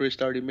Hurricane Chris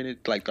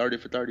 30-minute, like 30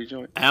 for 30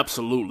 joint?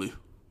 Absolutely.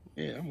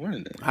 Yeah, I'm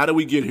running that. How did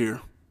we get here?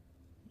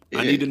 Yeah.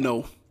 I need to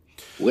know.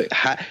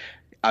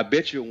 I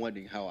bet you're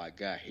wondering how I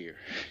got here.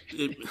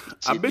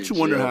 I bet you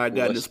wonder how I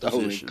got in this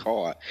position.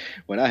 Car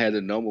when I had the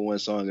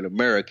 #1 song in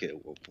America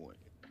at one point.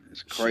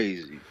 It's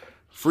crazy.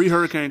 Free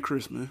Hurricane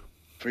Chris, man.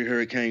 Free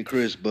Hurricane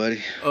Chris,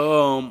 buddy.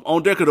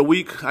 On deck of the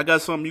week, I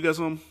got something. You got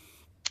something?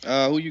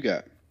 Who you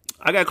got?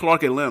 I got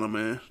Clark Atlanta,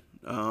 man.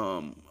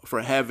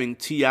 For having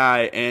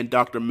T.I. and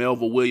Dr.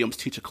 Melville Williams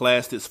teach a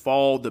class this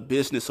fall, The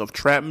Business of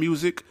Trap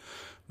Music.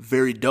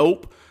 Very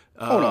dope.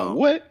 Hold on,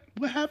 what?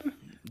 What happened?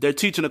 They're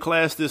teaching a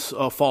class this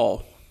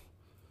fall.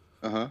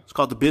 Uh-huh. It's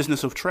called The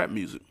Business of Trap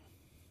Music.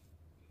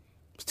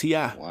 It's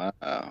T.I.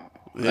 Wow.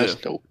 That's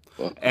dope.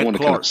 Well, I want to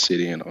Clark. kind of sit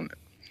in on that.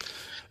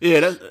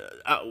 Yeah,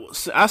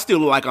 I still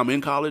look like I'm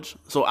in college,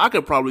 so I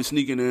could probably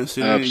sneak in there and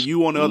sit in.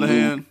 You, on the other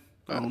hand,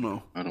 I don't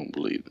know. I don't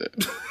believe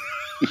that.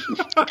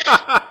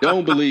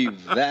 Don't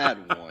believe that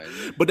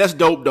one. But that's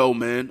dope, though,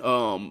 man.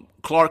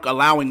 Clark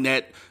allowing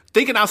that,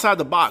 thinking outside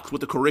the box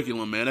with the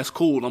curriculum, man. That's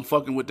cool. I'm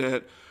fucking with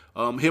that.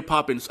 Hip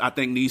hop, I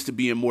think, needs to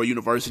be in more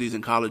universities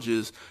and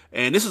colleges,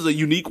 and this is a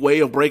unique way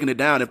of breaking it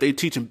down. If they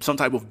teach some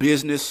type of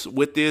business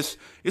with this,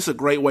 it's a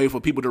great way for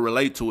people to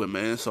relate to it,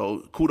 man.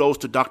 So kudos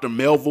to Dr.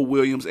 Melville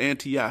Williams and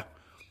T.I.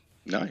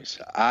 Nice.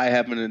 I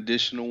have an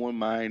additional one.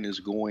 Mine is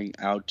going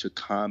out to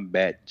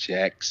Combat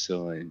Jack's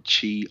son,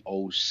 Chi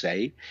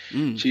Osei.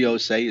 Chi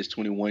Osei is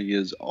 21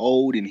 years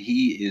old, and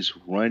he is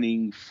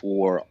running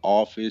for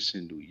office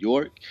in New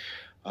York.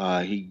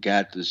 He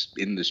got this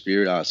in the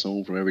spirit, I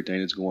assume, from everything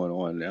that's going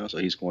on now. So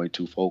he's going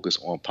to focus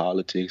on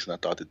politics, and I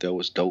thought that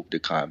was dope. The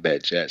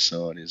Combat Jack's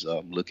son is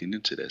looking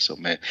into that. So,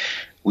 man,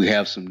 we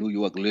have some New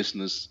York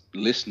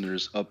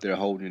listeners up there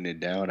holding it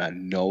down, I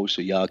know.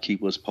 So y'all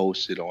keep us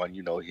posted on,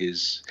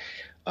 his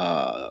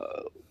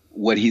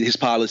his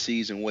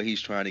policies and what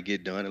he's trying to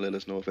get done, and let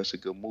us know if that's a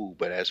good move.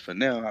 But as for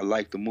now, I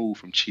like the move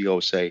from Chi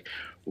Osei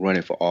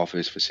running for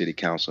office for city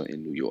council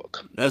in New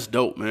York. That's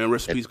dope, man.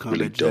 Rest in peace, Combat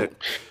really Jack.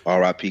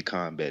 R.I.P.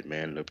 Combat,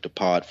 man, the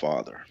pod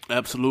father.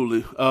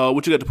 Absolutely.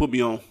 What you got to put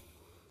me on?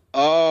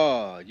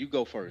 You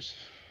go first.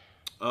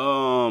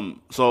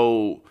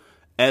 So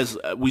as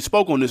we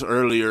spoke on this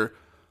earlier,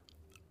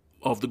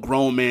 of the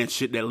grown man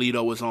shit that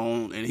Lito was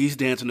on, and he's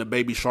dancing to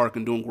Baby Shark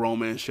and doing grown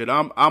man shit.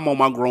 I'm on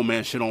my grown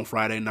man shit on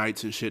Friday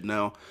nights and shit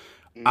now.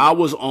 I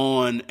was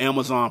on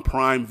Amazon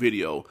Prime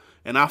Video,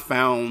 and I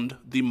found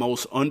the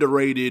most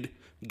underrated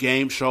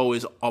game show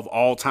of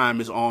all time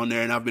is on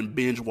there, and I've been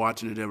binge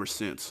watching it ever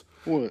since.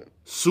 What?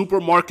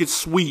 Supermarket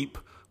Sweep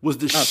was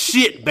the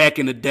shit back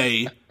in the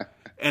day,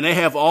 and they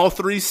have all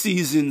 3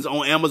 seasons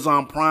on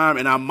Amazon Prime,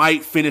 and I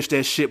might finish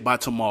that shit by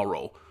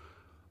tomorrow.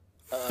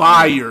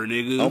 Fire, I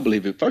nigga. don't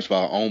believe it. First of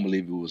all, I don't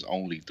believe it was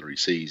only 3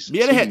 seasons.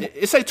 Yeah, they had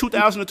it say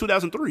 2000 to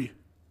 2003.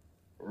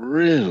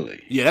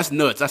 Really? Yeah, that's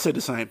nuts. I said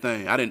the same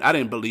thing. I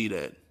didn't believe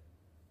that.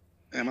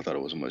 Damn, I thought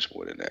it was much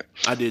more than that.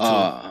 I did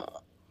too.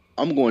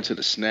 I'm going to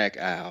the snack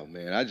aisle,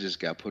 man. I just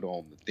got put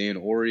on the thin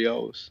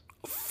Oreos.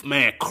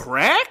 Man,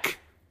 crack?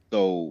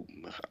 So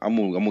I'm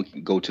gonna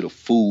go to the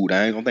food.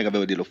 I don't think I've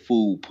ever did a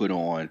food put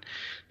on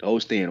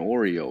those thin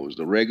Oreos,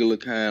 the regular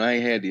kind. I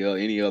ain't had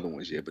any other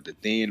ones yet, but the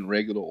thin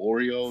regular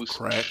Oreos.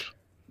 Crack.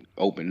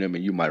 Open them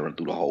and you might run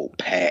through the whole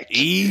pack.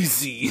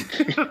 Easy.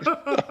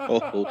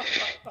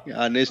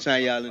 Y'all, next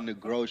time y'all in the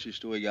grocery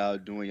store, y'all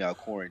doing y'all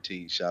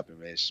quarantine shopping,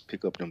 man, just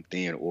pick up them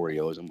thin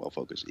Oreos. Them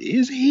motherfuckers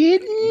is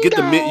hidden. Get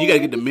the mint. You gotta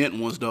get the mint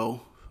ones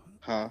though.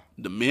 Huh?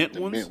 The mint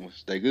The ones. mint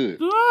ones, they good.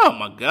 Oh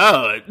my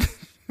god.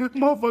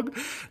 Motherfucker,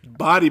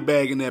 body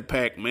bag in that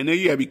pack, man.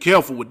 You gotta be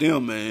careful with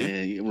them, man.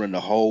 Man, you run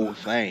the whole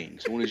thing.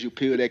 As soon as you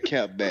peel that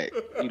cap back,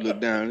 you look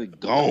down, it's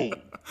gone.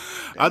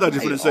 I thought you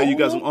were gonna say you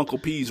got some Uncle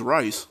P's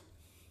rice.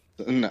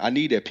 I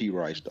need that P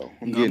rice though.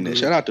 I'm No, getting I'm that. good.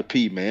 Shout out to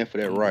P, man, for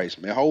that rice,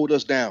 man. Hold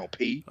us down,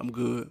 P. I'm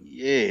good.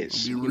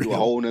 Yes, Be we do a real.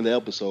 whole nother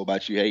episode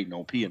about you hating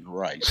on P and the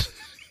rice.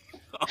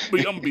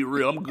 I'm gonna be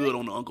real. I'm good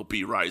on the Uncle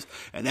P rice,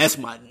 and that's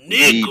my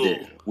Need nigga.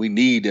 that. We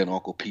need that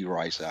Uncle P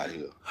rice out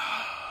here.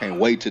 Can't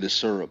wait till the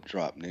syrup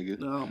drop,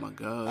 nigga. Oh my I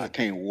god.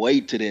 can't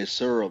wait till that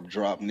syrup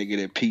drop, nigga.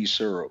 That pea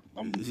syrup.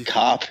 I'm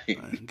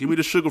copying. Give me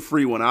the sugar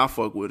free one. I'll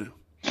fuck with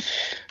it.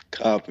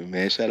 Copy,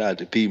 man. Shout out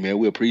to P, man.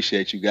 We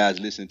appreciate you guys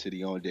listening to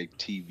the On Deck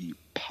TV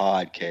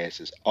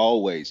podcast as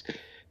always.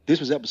 This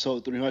was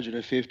episode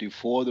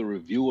 354, the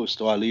review of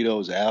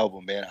Starlito's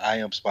album, man. I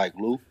am Spike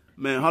Lou.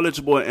 Man, holla at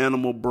your boy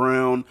Animal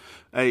Brown.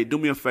 Hey, do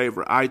me a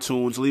favor,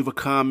 iTunes, leave a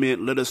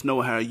comment. Let us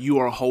know how you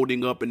are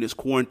holding up in this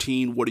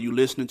quarantine. What are you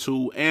listening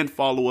to? And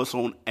follow us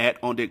on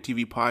Deck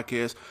TV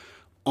Podcast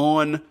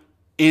on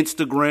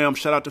Instagram.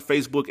 Shout out to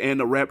Facebook and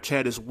the Rap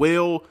Chat as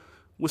well.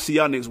 We'll see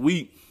y'all next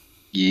week.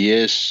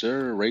 Yes,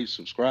 sir. Rate,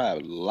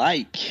 subscribe,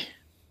 like.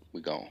 We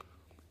gone.